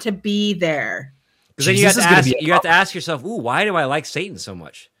 You want to be there. Because then you have to ask yourself, why do I like Satan so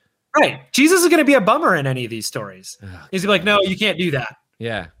much? Right. Jesus is going to be a bummer in any of these stories. He's going to be like, no, you can't do that.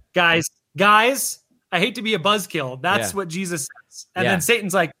 Yeah. Guys, I hate to be a buzzkill. That's what Jesus says. And then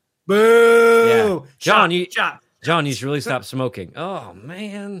Satan's like, boo. Yeah. John, you should really stop smoking. Oh,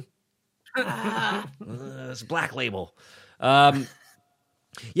 man. It's Black Label.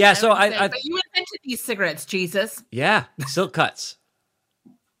 Yeah, so but you invented these cigarettes, Jesus. Yeah, Silk Cuts.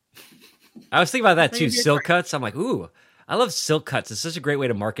 I was thinking about that too. Silk Cuts. I'm like, ooh, I love Silk Cuts. It's such a great way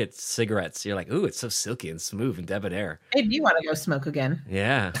to market cigarettes. You're like, ooh, it's so silky and smooth and debonair. Maybe you want to go smoke again.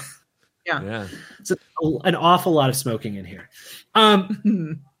 Yeah. Yeah. It's an awful lot of smoking in here.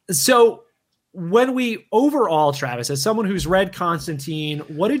 So when we overall, Travis, as someone who's read Constantine,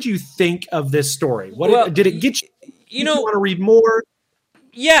 what did you think of this story? Did it get you? You want to read more?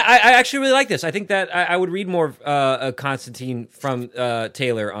 Yeah, I actually really like this. I think that I would read more of Constantine from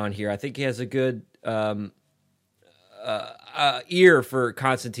Taylor on here. I think he has a good ear for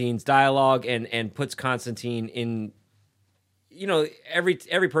Constantine's dialogue and puts Constantine in.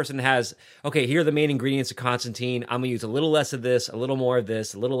 Every person has, okay, here are the main ingredients of Constantine. I'm going to use a little less of this, a little more of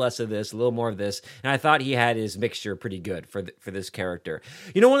this, a little less of this, a little more of this. And I thought he had his mixture pretty good for this character.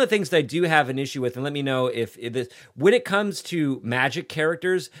 One of the things that I do have an issue with, and let me know if this, when it comes to magic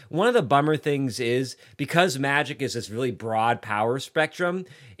characters, one of the bummer things is because magic is this really broad power spectrum,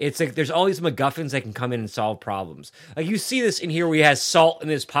 it's like there's all these MacGuffins that can come in and solve problems. Like you see this in here where he has salt in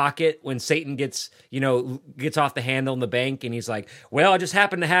his pocket when Satan gets off the handle in the bank and he's like, well, I just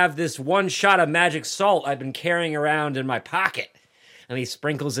happen to have this one shot of magic salt I've been carrying around in my pocket. And he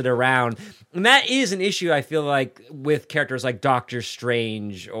sprinkles it around. And that is an issue, I feel like, with characters like Doctor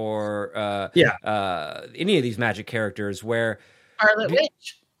Strange or any of these magic characters where... Scarlet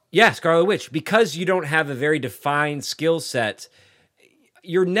Witch. Yeah, Scarlet Witch. Because you don't have a very defined skill set,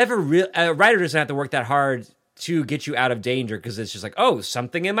 you're never... a writer doesn't have to work that hard to get you out of danger because it's just like, oh,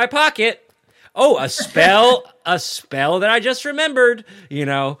 something in my pocket. Oh, a spell that I just remembered,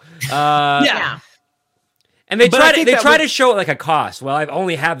 Yeah. And they try to show it like a cost. Well, I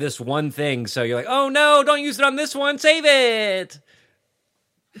only have this one thing, so you're like, oh no, don't use it on this one, save it.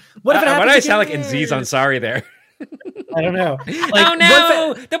 What if it happens? Why do I sound like Aziz Ansari there? I don't know. Oh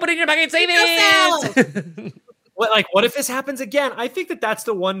no, don't put it in your pocket, save it. What if this happens again? I think that's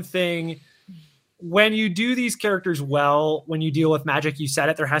the one thing. When you do these characters well, when you deal with magic, you said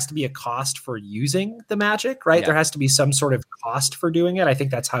it, there has to be a cost for using the magic, right? Yeah. There has to be some sort of cost for doing it. I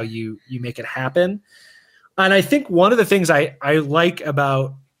think that's how you make it happen. And I think one of the things I like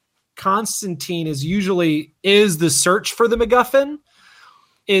about Constantine is the search for the MacGuffin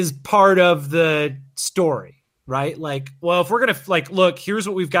is part of the story, right? Like, well, if we're going to look, here's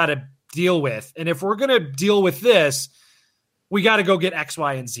what we've got to deal with. And if we're going to deal with this, we got to go get X,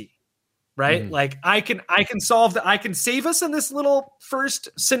 Y, and Z. Right? Mm-hmm. Like I can I can save us in this little first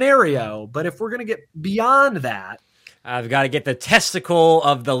scenario. But if we're going to get beyond that, I've got to get the testicle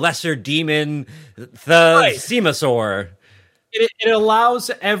of the lesser demon, Semasaur. It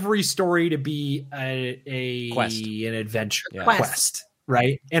allows every story to be a quest, an adventure quest,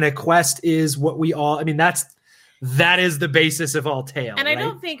 right? And a quest is what we all, that is the basis of all tale. And right? I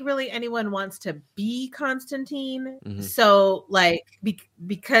don't think really anyone wants to be Constantine. Mm-hmm. So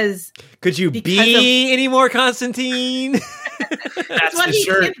because could you be any more Constantine? That's what he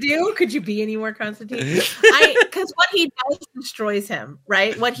can do. Could you be any more Constantine? Because what he does destroys him,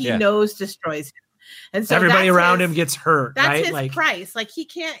 right? What he knows destroys him. And so everybody around him gets hurt. That's right? his price. Like he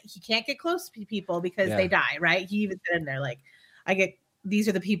can't get close to people because they die, right? He even said in there, these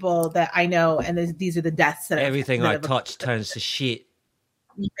are the people that I know, and these are the deaths that everything I touch turns to shit.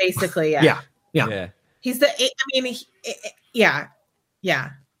 Basically, yeah. He's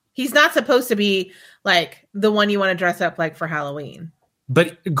He's not supposed to be like the one you want to dress up like for Halloween.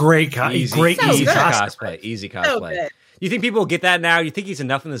 But great cosplay. Easy cosplay. So you think people will get that now? You think he's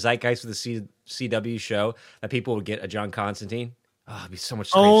enough in the zeitgeist with the CW show that people would get a John Constantine? Oh, it'd be so much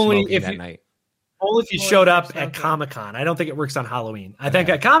smoking that night. Only if you showed up at Comic-Con. I don't think it works on Halloween. I think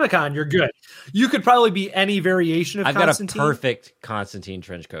at Comic-Con, you're good. You could probably be any variation of Constantine. I've got a perfect Constantine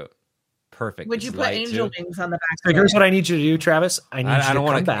trench coat. Perfect. Would you put angel wings on the back? So here's what I need you to do, Travis. I don't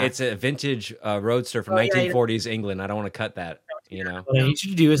want to. It's a vintage Roadster from 1940s England. I don't want to cut that. What I need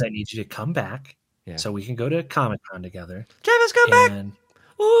you to do is I need you to come back so we can go to Comic-Con together. Travis, come back.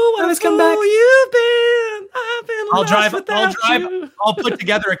 Oh, Travis, come back. You've been. I've been lost without you. I'll put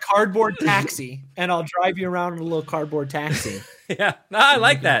together a cardboard taxi, and I'll drive you around in a little cardboard taxi. Yeah, I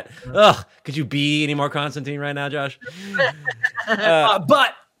like that. Ugh, could you be any more Constantine right now, Josh?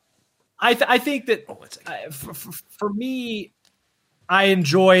 But I think that for me, I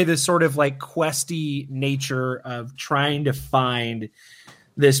enjoy this sort of like questy nature of trying to find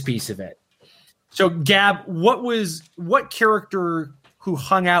this piece of it. So, Gab, what character who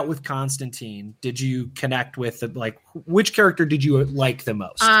hung out with Constantine did you connect with? Like, which character did you like the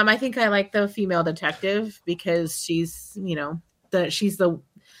most? I think I like the female detective because she's, she's the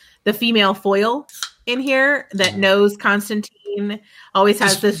the female foil in here that knows Constantine always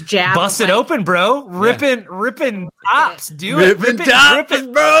has this jab. Bust it open, bro. Ripping tops, dude. Ripping tops,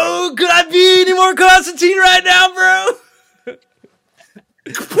 bro. Could I be any more Constantine right now, bro?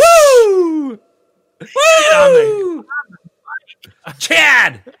 Woo! Woo!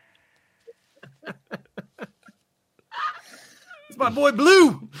 Chad! It's my boy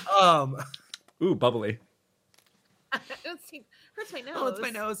Blue. Ooh, bubbly. Hurts my nose. Oh, it's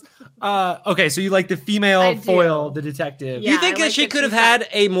my nose. Okay, so you like the female foil, the detective. Yeah, You think I that like she that could have she's had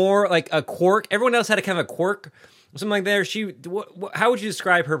a more like a quirk? Everyone else had a kind of a quirk, something like that. How would you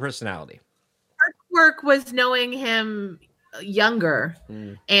describe her personality? Her quirk was knowing him younger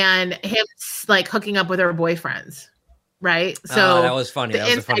and him like hooking up with her boyfriends, right? So that was funny. That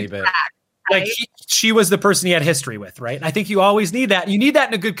was a funny bit. Like she was the person he had history with, right? I think you always need that. You need that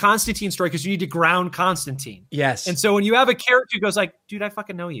in a good Constantine story because you need to ground Constantine. Yes. And so when you have a character who goes like, dude, I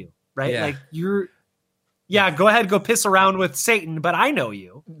fucking know you, right? Yeah. Like go ahead, go piss around with Satan, but I know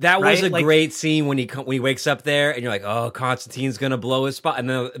you. That was right? a great scene when he wakes up there and you're like, oh, Constantine's gonna blow his spot, and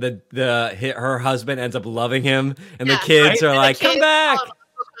then her husband ends up loving him, and the kids are like, come back.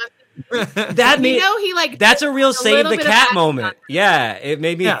 That's a real save the cat moment. Yeah, it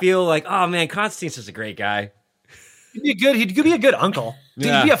made me feel like, oh man, Constantine's just a great guy. He could be a good uncle.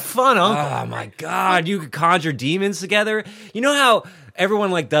 He'd be a fun uncle. Oh my god, you could conjure demons together. You know how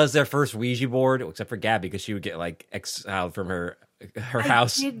everyone like does their first Ouija board, except for Gabby, because she would get like exiled from her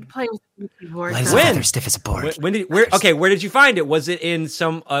house. I did play with the Ouija board. When? They're stiff as a board. Where did you find it? Was it in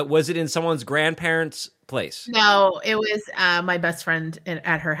someone's grandparents' place? No, it was my best friend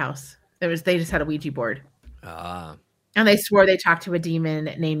at her house. They just had a Ouija board. And they swore they talked to a demon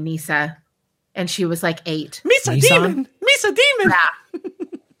named Nisa, and she was like 8. Misa demon. Yeah.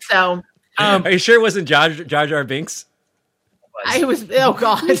 So, are you sure it wasn't Jar Jar Binks? I was. Oh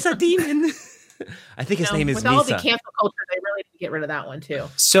god, Misa demon. I think his name is with Misa. all the cancel culture, they really need to get rid of that one too.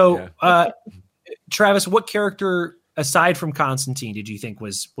 So, Travis, what character aside from Constantine did you think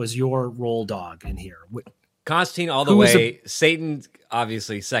was your role dog in here? Constantine all the way. Satan,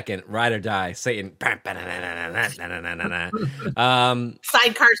 obviously, second. Ride or die. Satan. Sidecar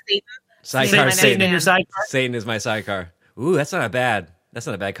Satan. Sidecar Satan in your sidecar. Satan is my sidecar. Ooh, that's not a bad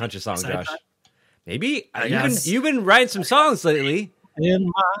country song, Josh. Maybe you've been writing some songs lately. In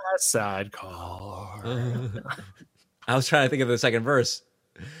my sidecar. I was trying to think of the second verse.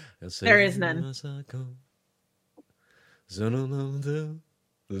 There is none.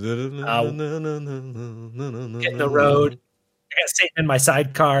 Hitting the road. I got Satan in my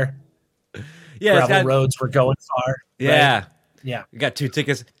sidecar. Yeah, gravel roads. We're going far. Yeah, right? Yeah. We got 2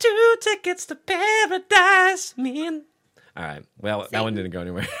 tickets. 2 tickets to paradise. Me and all right. Well, Satan. That one didn't go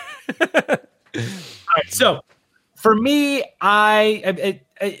anywhere. All right. So for me,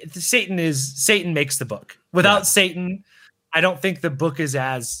 Satan makes the book. Without Satan, I don't think the book is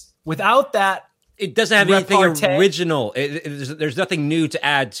as without that. It doesn't have anything original. There's nothing new to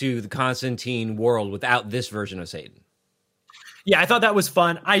add to the Constantine world without this version of Satan. Yeah, I thought that was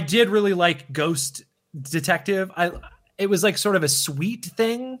fun. I did really like Ghost Detective. It was like sort of a sweet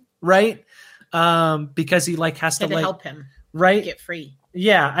thing, right? Because he like has to like help him get free.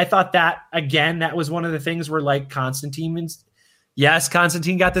 Yeah, I thought that again. That was one of the things where like Constantine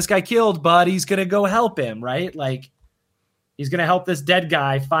got this guy killed, but he's gonna go help him, right? Like. He's going to help this dead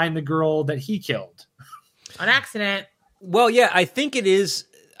guy find the girl that he killed. On accident. Well, yeah, I think it is.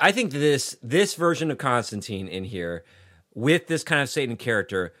 I think this version of Constantine in here with this kind of Satan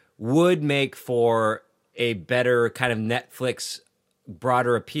character would make for a better kind of Netflix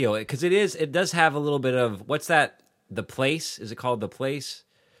broader appeal. Because it does have a little bit of, what's that? The Place? Is it called The Place?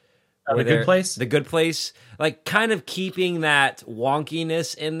 The Good Place? The Good Place. Like kind of keeping that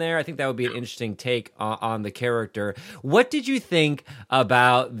wonkiness in there. I think that would be an interesting take on the character. What did you think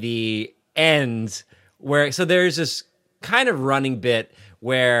about the end so there's this kind of running bit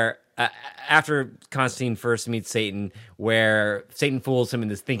where after Constantine first meets Satan, where Satan fools him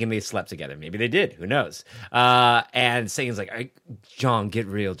into thinking they slept together. Maybe they did. Who knows? And Satan's like, John, get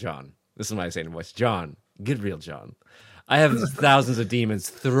real, John. This is my Satan voice. John, get real, John. I have thousands of demons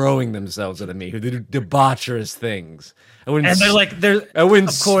throwing themselves at me who do debaucherous things. I wouldn't of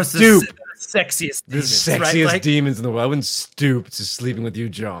course, stoop. The sexiest demons, sexiest right? demons in the world. I wouldn't stoop to sleeping with you,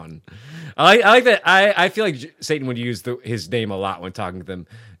 John. I like that. I feel like Satan would use his name a lot when talking to them.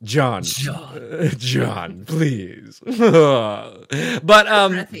 John, please.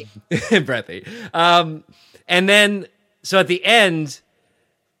 But breathy. And then so at the end,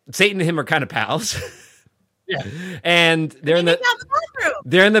 Satan and him are kind of pals. Yeah. And they're in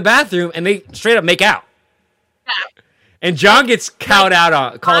the bathroom and they straight up make out. Yeah. And John gets called out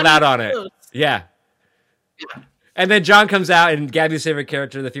on it. Yeah. And then John comes out, and Gabby's favorite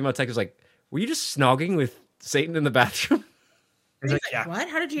character, the female tech, is like, "Were you just snogging with Satan in the bathroom?" He's like, yeah. What?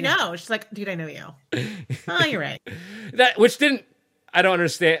 How did you know? She's like, dude, I know you. Oh, you're right. I don't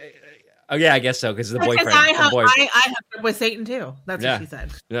understand. Oh, yeah, I guess so, because the boyfriend. I hooked with Satan, too. That's what she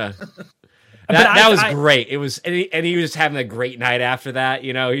said. Yeah. That was great. It was, and he was just having a great night after that.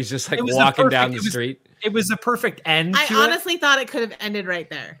 You know, he's just like walking down the street. It was a perfect end. I honestly thought it could have ended right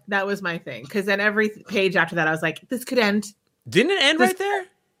there. That was my thing. Because then every page after that, I was like, this could end. Didn't it end right there?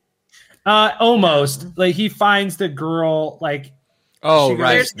 Almost. Like, he finds the girl, like. Oh,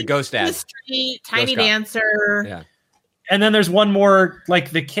 right. The ghost dad. The street, Tiny Dancer. Yeah. And then there's one more,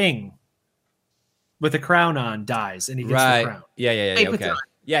 like, the king with the crown on dies, and he gets the crown. Yeah. Okay.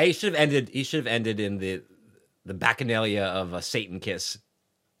 Yeah, he should have ended in the bacchanalia of a Satan kiss.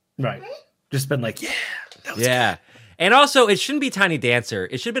 Right. Just been like, yeah. Yeah. And also, it shouldn't be Tiny Dancer.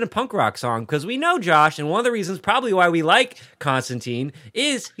 It should have been a punk rock song, because we know Josh, and one of the reasons probably why we like Constantine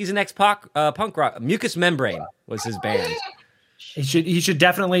is he's an ex-punk rock. Mucous Membrane was his band. He should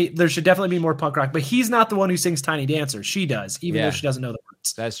definitely, there should definitely be more punk rock, but he's not the one who sings Tiny Dancer. She does, even though she doesn't know the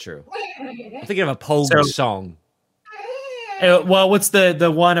words. That's true. I'm thinking of a Pogue song. Well, what's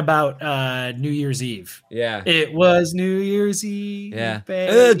the one about New Year's Eve? Yeah. It was New Year's Eve. Yeah.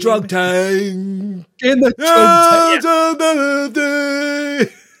 Drug tank. In the drug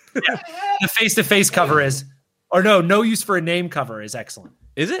tank. The face-to-face cover is, or no use for a name cover is excellent.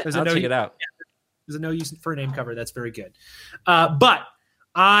 Is it? I'll check it out. Yeah. There's a no use for a name cover. That's very good. But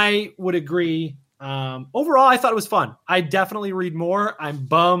I would agree. Overall, I thought it was fun. I definitely read more. I'm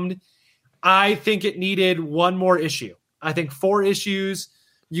bummed. I think it needed one more issue. I think 4 issues.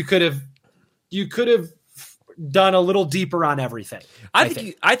 You could have done a little deeper on everything. I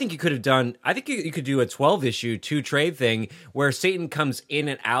think you could have done. I think you could do a 12-issue 2-trade thing where Satan comes in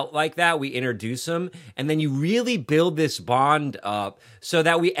and out like that. We introduce him, and then you really build this bond up so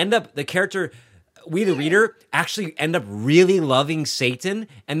that we end up the character. We, the reader, actually end up really loving Satan,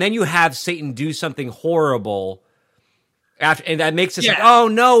 and then you have Satan do something horrible after, and that makes us like, oh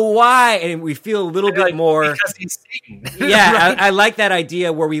no, why? And we feel a little bit more because he's Satan. Yeah, right? I like that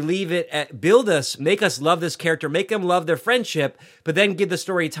idea where we leave it at build us, make us love this character, make them love their friendship, but then give the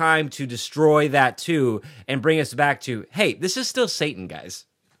story time to destroy that too, and bring us back to, hey, this is still Satan, guys.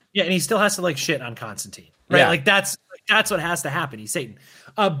 Yeah, and he still has to like shit on Constantine, right? Yeah. Like that's what has to happen. He's Satan,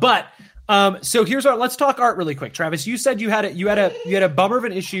 so here's let's talk art really quick. Travis, you said you had a bummer of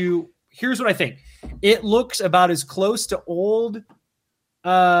an issue. Here's what I think. It looks about as close to old.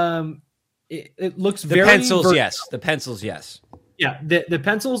 It looks the very pencils, yes. The pencils, yes. Yeah, the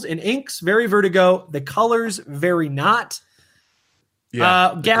pencils and inks very Vertigo. The colors very not.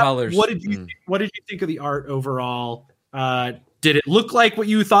 Yeah, Gab, colors. What did you think of the art overall? Did it look like what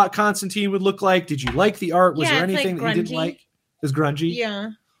you thought Constantine would look like? Did you like the art? Was there anything that you didn't like? It was grungy.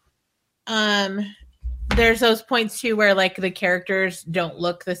 Yeah. There's those points too where like the characters don't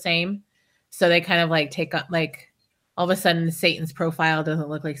look the same, so they kind of like take up like all of a sudden Satan's profile doesn't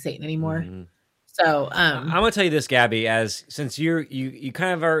look like Satan anymore. Mm-hmm. So I'm gonna tell you this, Gabby, as since you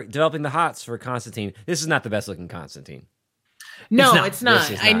kind of are developing the hots for Constantine, this is not the best looking Constantine. No, it's not.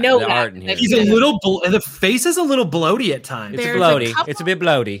 I know the that. art in here. He's a little. The face is a little bloaty at times. It's bloaty. It's a bit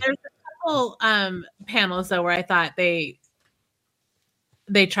bloaty. There's a couple panels though where I thought they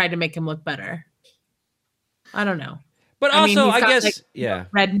tried to make him look better. I don't know. But also, I guess, like, yeah,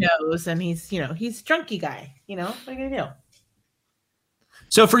 red nose, and he's drunky guy. What are you gonna do?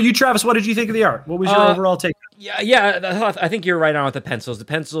 So for you, Travis, what did you think of the art? What was your overall take? Yeah, I think you're right on with the pencils. The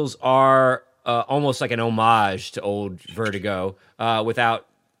pencils are almost like an homage to old Vertigo, without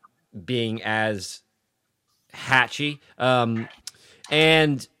being as hatchy.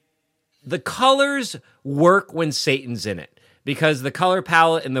 And the colors work when Satan's in it. Because the color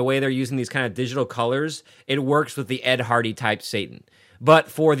palette and the way they're using these kind of digital colors, it works with the Ed Hardy type Satan. But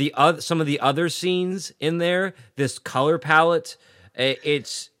for some of the other scenes in there, this color palette,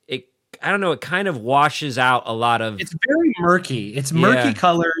 it kind of washes out a lot of. It's very murky. It's murky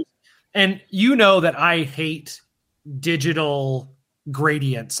colors, and you know that I hate digital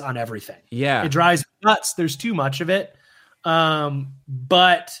gradients on everything. Yeah, it drives me nuts. There's too much of it,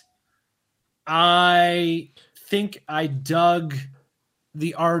 but I think I dug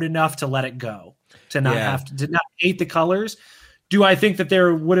the art enough to let it go, to not not hate the colors. Do I think that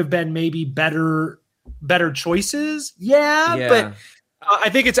there would have been maybe better choices? Yeah. But I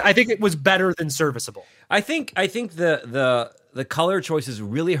think it was better than serviceable. I think the color choices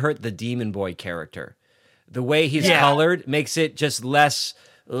really hurt the Demon Boy character. The way he's colored makes it just less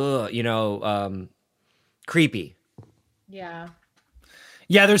creepy. Yeah.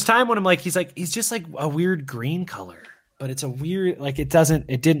 Yeah, there's time when I'm like, he's just like a weird green color, but it's a weird, like it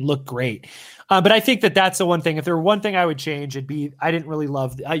didn't look great. But I think that's the one thing. If there were one thing I would change, it'd be, I didn't really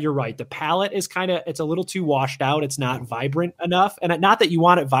love, you're right. The palette is it's a little too washed out. It's not vibrant enough. And not that you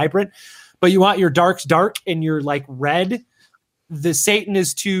want it vibrant, but you want your darks dark and your like red. The Satan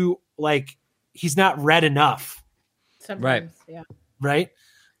is too like, he's not red enough. Sometimes, right. Yeah. Right.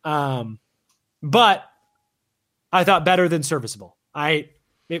 But I thought better than serviceable.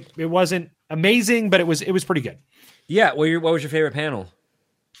 It wasn't amazing, but it was pretty good. Yeah. What was your favorite panel?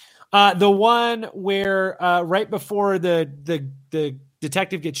 The one where right before the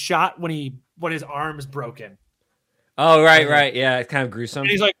detective gets shot when his arm is broken. Oh, right. Yeah, it's kind of gruesome. And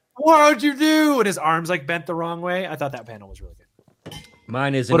he's like, "What'd you do?" And his arm's like bent the wrong way. I thought that panel was really good.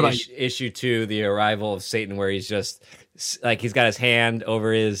 Mine is issue 2, the arrival of Satan, where he's just like he's got his hand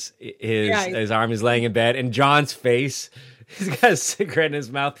over his arm. He's laying in bed, and John's face. He's got a cigarette in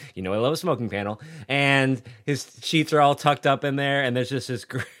his mouth. You know, I love a smoking panel, and his sheets are all tucked up in there, and there's just this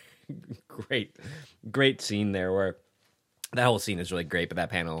great scene there where that whole scene is really great, but that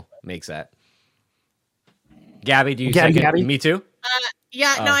panel makes that. Gabby, do you second? Gabby? Me too.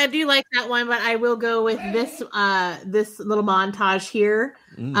 Yeah, no, I do like that one, but I will go with this little montage here,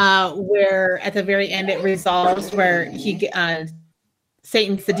 where at the very end it resolves where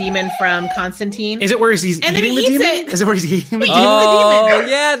Satan's the demon from Constantine. Is it where he's eating the demon? Is it where he's eating the demon? Oh,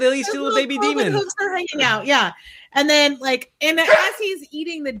 yeah, the least little baby demon. Hooks are hanging out, yeah. And then, and as he's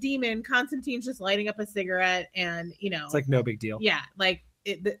eating the demon, Constantine's just lighting up a cigarette, and it's like no big deal. Yeah, like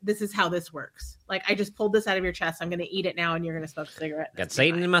this is how this works. Like, I just pulled this out of your chest. I'm going to eat it now, and you're going to smoke a cigarette. Got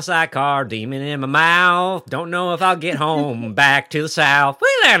Satan in my sidecar, demon in my mouth. Don't know if I'll get home back to the south.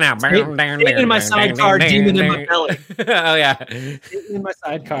 Satan in my sidecar, demon in my belly. Oh, yeah. Satan in my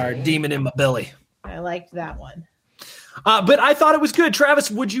sidecar, demon in my belly. I liked that one. But I thought it was good.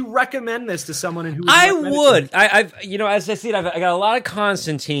 Travis, would you recommend this to someone who? I would. I've as I said, I got a lot of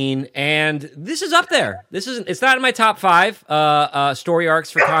Constantine, and this is up there. It's not in my top 5 story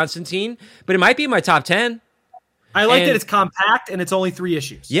arcs for Constantine, but it might be in my top 10. I like that it's compact and it's only 3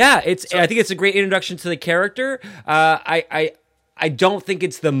 issues. Yeah, I think it's a great introduction to the character. I don't think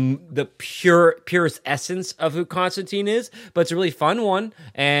it's the purest essence of who Constantine is, but it's a really fun one,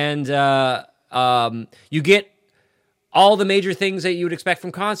 and you get all the major things that you would expect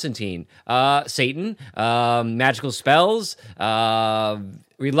from Constantine. Satan, magical spells,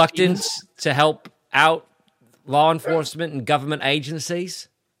 reluctance to help out law enforcement and government agencies.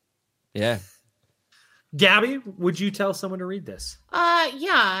 Yeah. Gabby, would you tell someone to read this?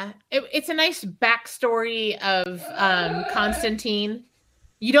 Yeah. It's a nice backstory of Constantine.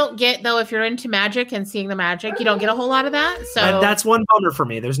 You don't get, though, if you're into magic and seeing the magic, you don't get a whole lot of that. So that's one bummer for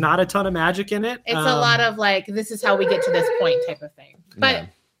me. There's not a ton of magic in it. It's a lot of like, this is how we get to this point type of thing. But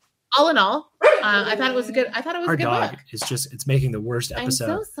all in all, I thought it was a good. I thought it was our a good dog book. is just it's making the worst episode.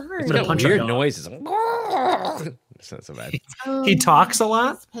 I'm so sorry. It's gonna punch weird our dog. noises. It's not so bad. He talks a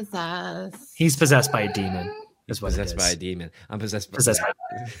lot. He's possessed. He's possessed by a demon. Is what Possessed it by a is. demon. I'm possessed by.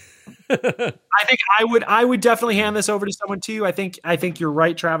 I think I would definitely hand this over to someone too. I think you're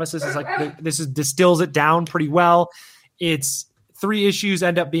right, Travis. This distills it down pretty well. It's 3 issues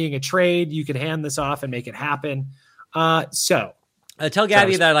end up being a trade. You could hand this off and make it happen. So tell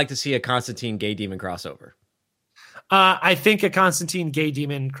Gabby that I'd like to see a Constantine gay demon crossover. I think a Constantine gay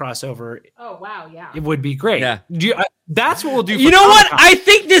demon crossover. Oh wow, yeah, it would be great. Yeah, that's what we'll do. You know what? I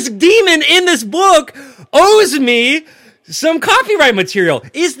think this demon in this book owes me some copyright material.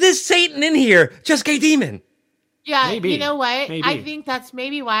 Is this Satan in here? Just gay demon. Yeah, maybe. You know what? Maybe. I think that's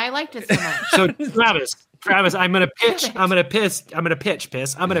maybe why I liked it so much. So Travis, I'm gonna pitch. I'm gonna pitch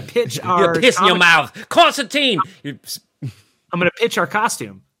our. You're piss in your mouth, Constantine. I'm gonna pitch our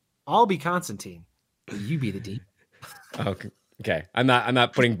costume. I'll be Constantine. You be the demon. Okay. I'm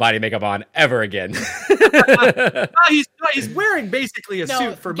not putting body makeup on ever again. He's wearing basically a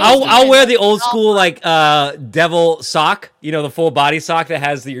suit for. I'll wear the old school devil sock. You know, the full body sock that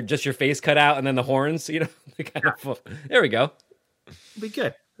has just your face cut out and then the horns. You know, the kind of. There we go. Be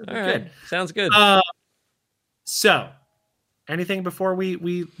good. All right. Sounds good. So, anything before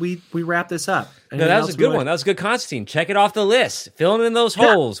we wrap this up? No, that was a good one. That was a good Constantine. Check it off the list. Filling in those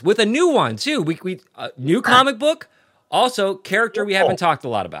holes with a new one too. We new comic book. Also, character we haven't talked a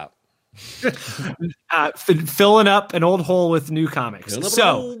lot about. Filling up an old hole with new comics.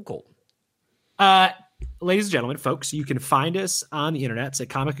 So, ladies and gentlemen, folks, you can find us on the internet at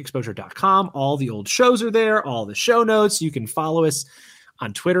comicexposure.com. All the old shows are there, all the show notes. You can follow us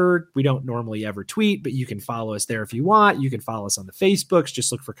on Twitter. We don't normally ever tweet, but you can follow us there if you want. You can follow us on the Facebooks.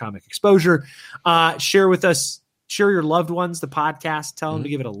 Just look for Comic Exposure. Share with us share your loved ones the podcast. Tell them to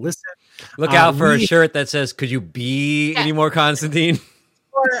give it a listen. Look out for a shirt that says, "Could you be any more Constantine?"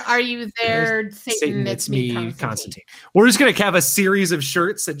 Or are you there, Satan? It's me, Constantine. We're just gonna have a series of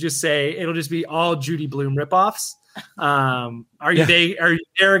shirts that just say it'll just be all Judy Blume ripoffs. Are you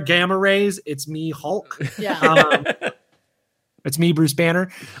there, Gamma Rays? It's me, Hulk. Yeah. It's me, Bruce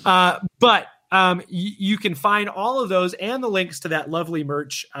Banner. But you can find all of those and the links to that lovely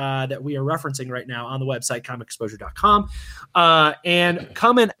merch that we are referencing right now on the website, comicexposure.com. And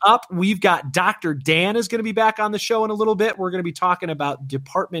coming up, we've got Dr. Dan is going to be back on the show in a little bit. We're going to be talking about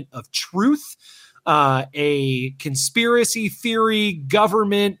Department of Truth, a conspiracy theory,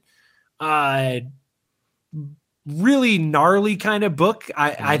 government, really gnarly kind of book.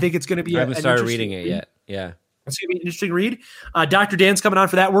 I think it's going to be I haven't started reading it yet. Yeah. It's going to be an interesting read. Dr. Dan's coming on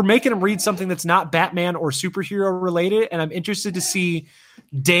for that. We're making him read something that's not Batman or superhero related, and I'm interested to see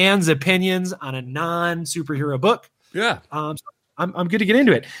Dan's opinions on a non-superhero book. Yeah. So I'm good to get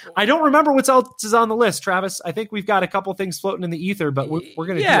into it. I don't remember what else is on the list, Travis. I think we've got a couple things floating in the ether, but we're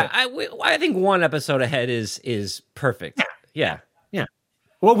going to do it. I think one episode ahead is perfect. Yeah.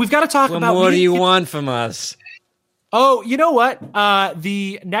 Well, we've got to talk about... What do you want from us? Oh, you know what?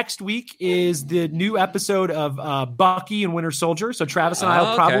 The next week is the new episode of Bucky and Winter Soldier. So Travis and I will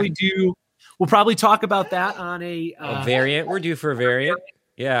we'll probably talk about that on a variant. We're due for a variant.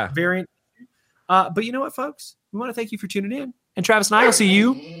 Yeah. Variant. But you know what, folks? We want to thank you for tuning in. And Travis and I will see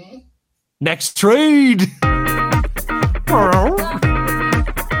you next trade.